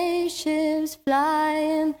spaceships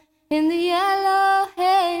flying in the yellow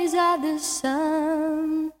haze of the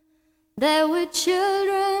sun. There were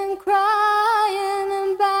children crying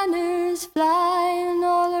and banners flying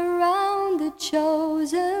all around the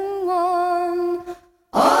chosen one.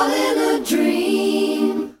 All in a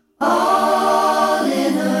dream, all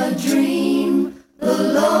in a dream, the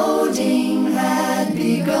loading had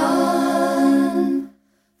begun.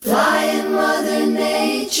 Flying Mother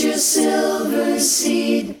Nature's silver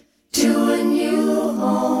seed to a new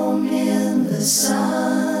home in the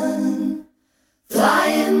sun.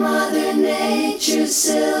 Flying Mother Nature's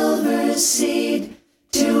silver seed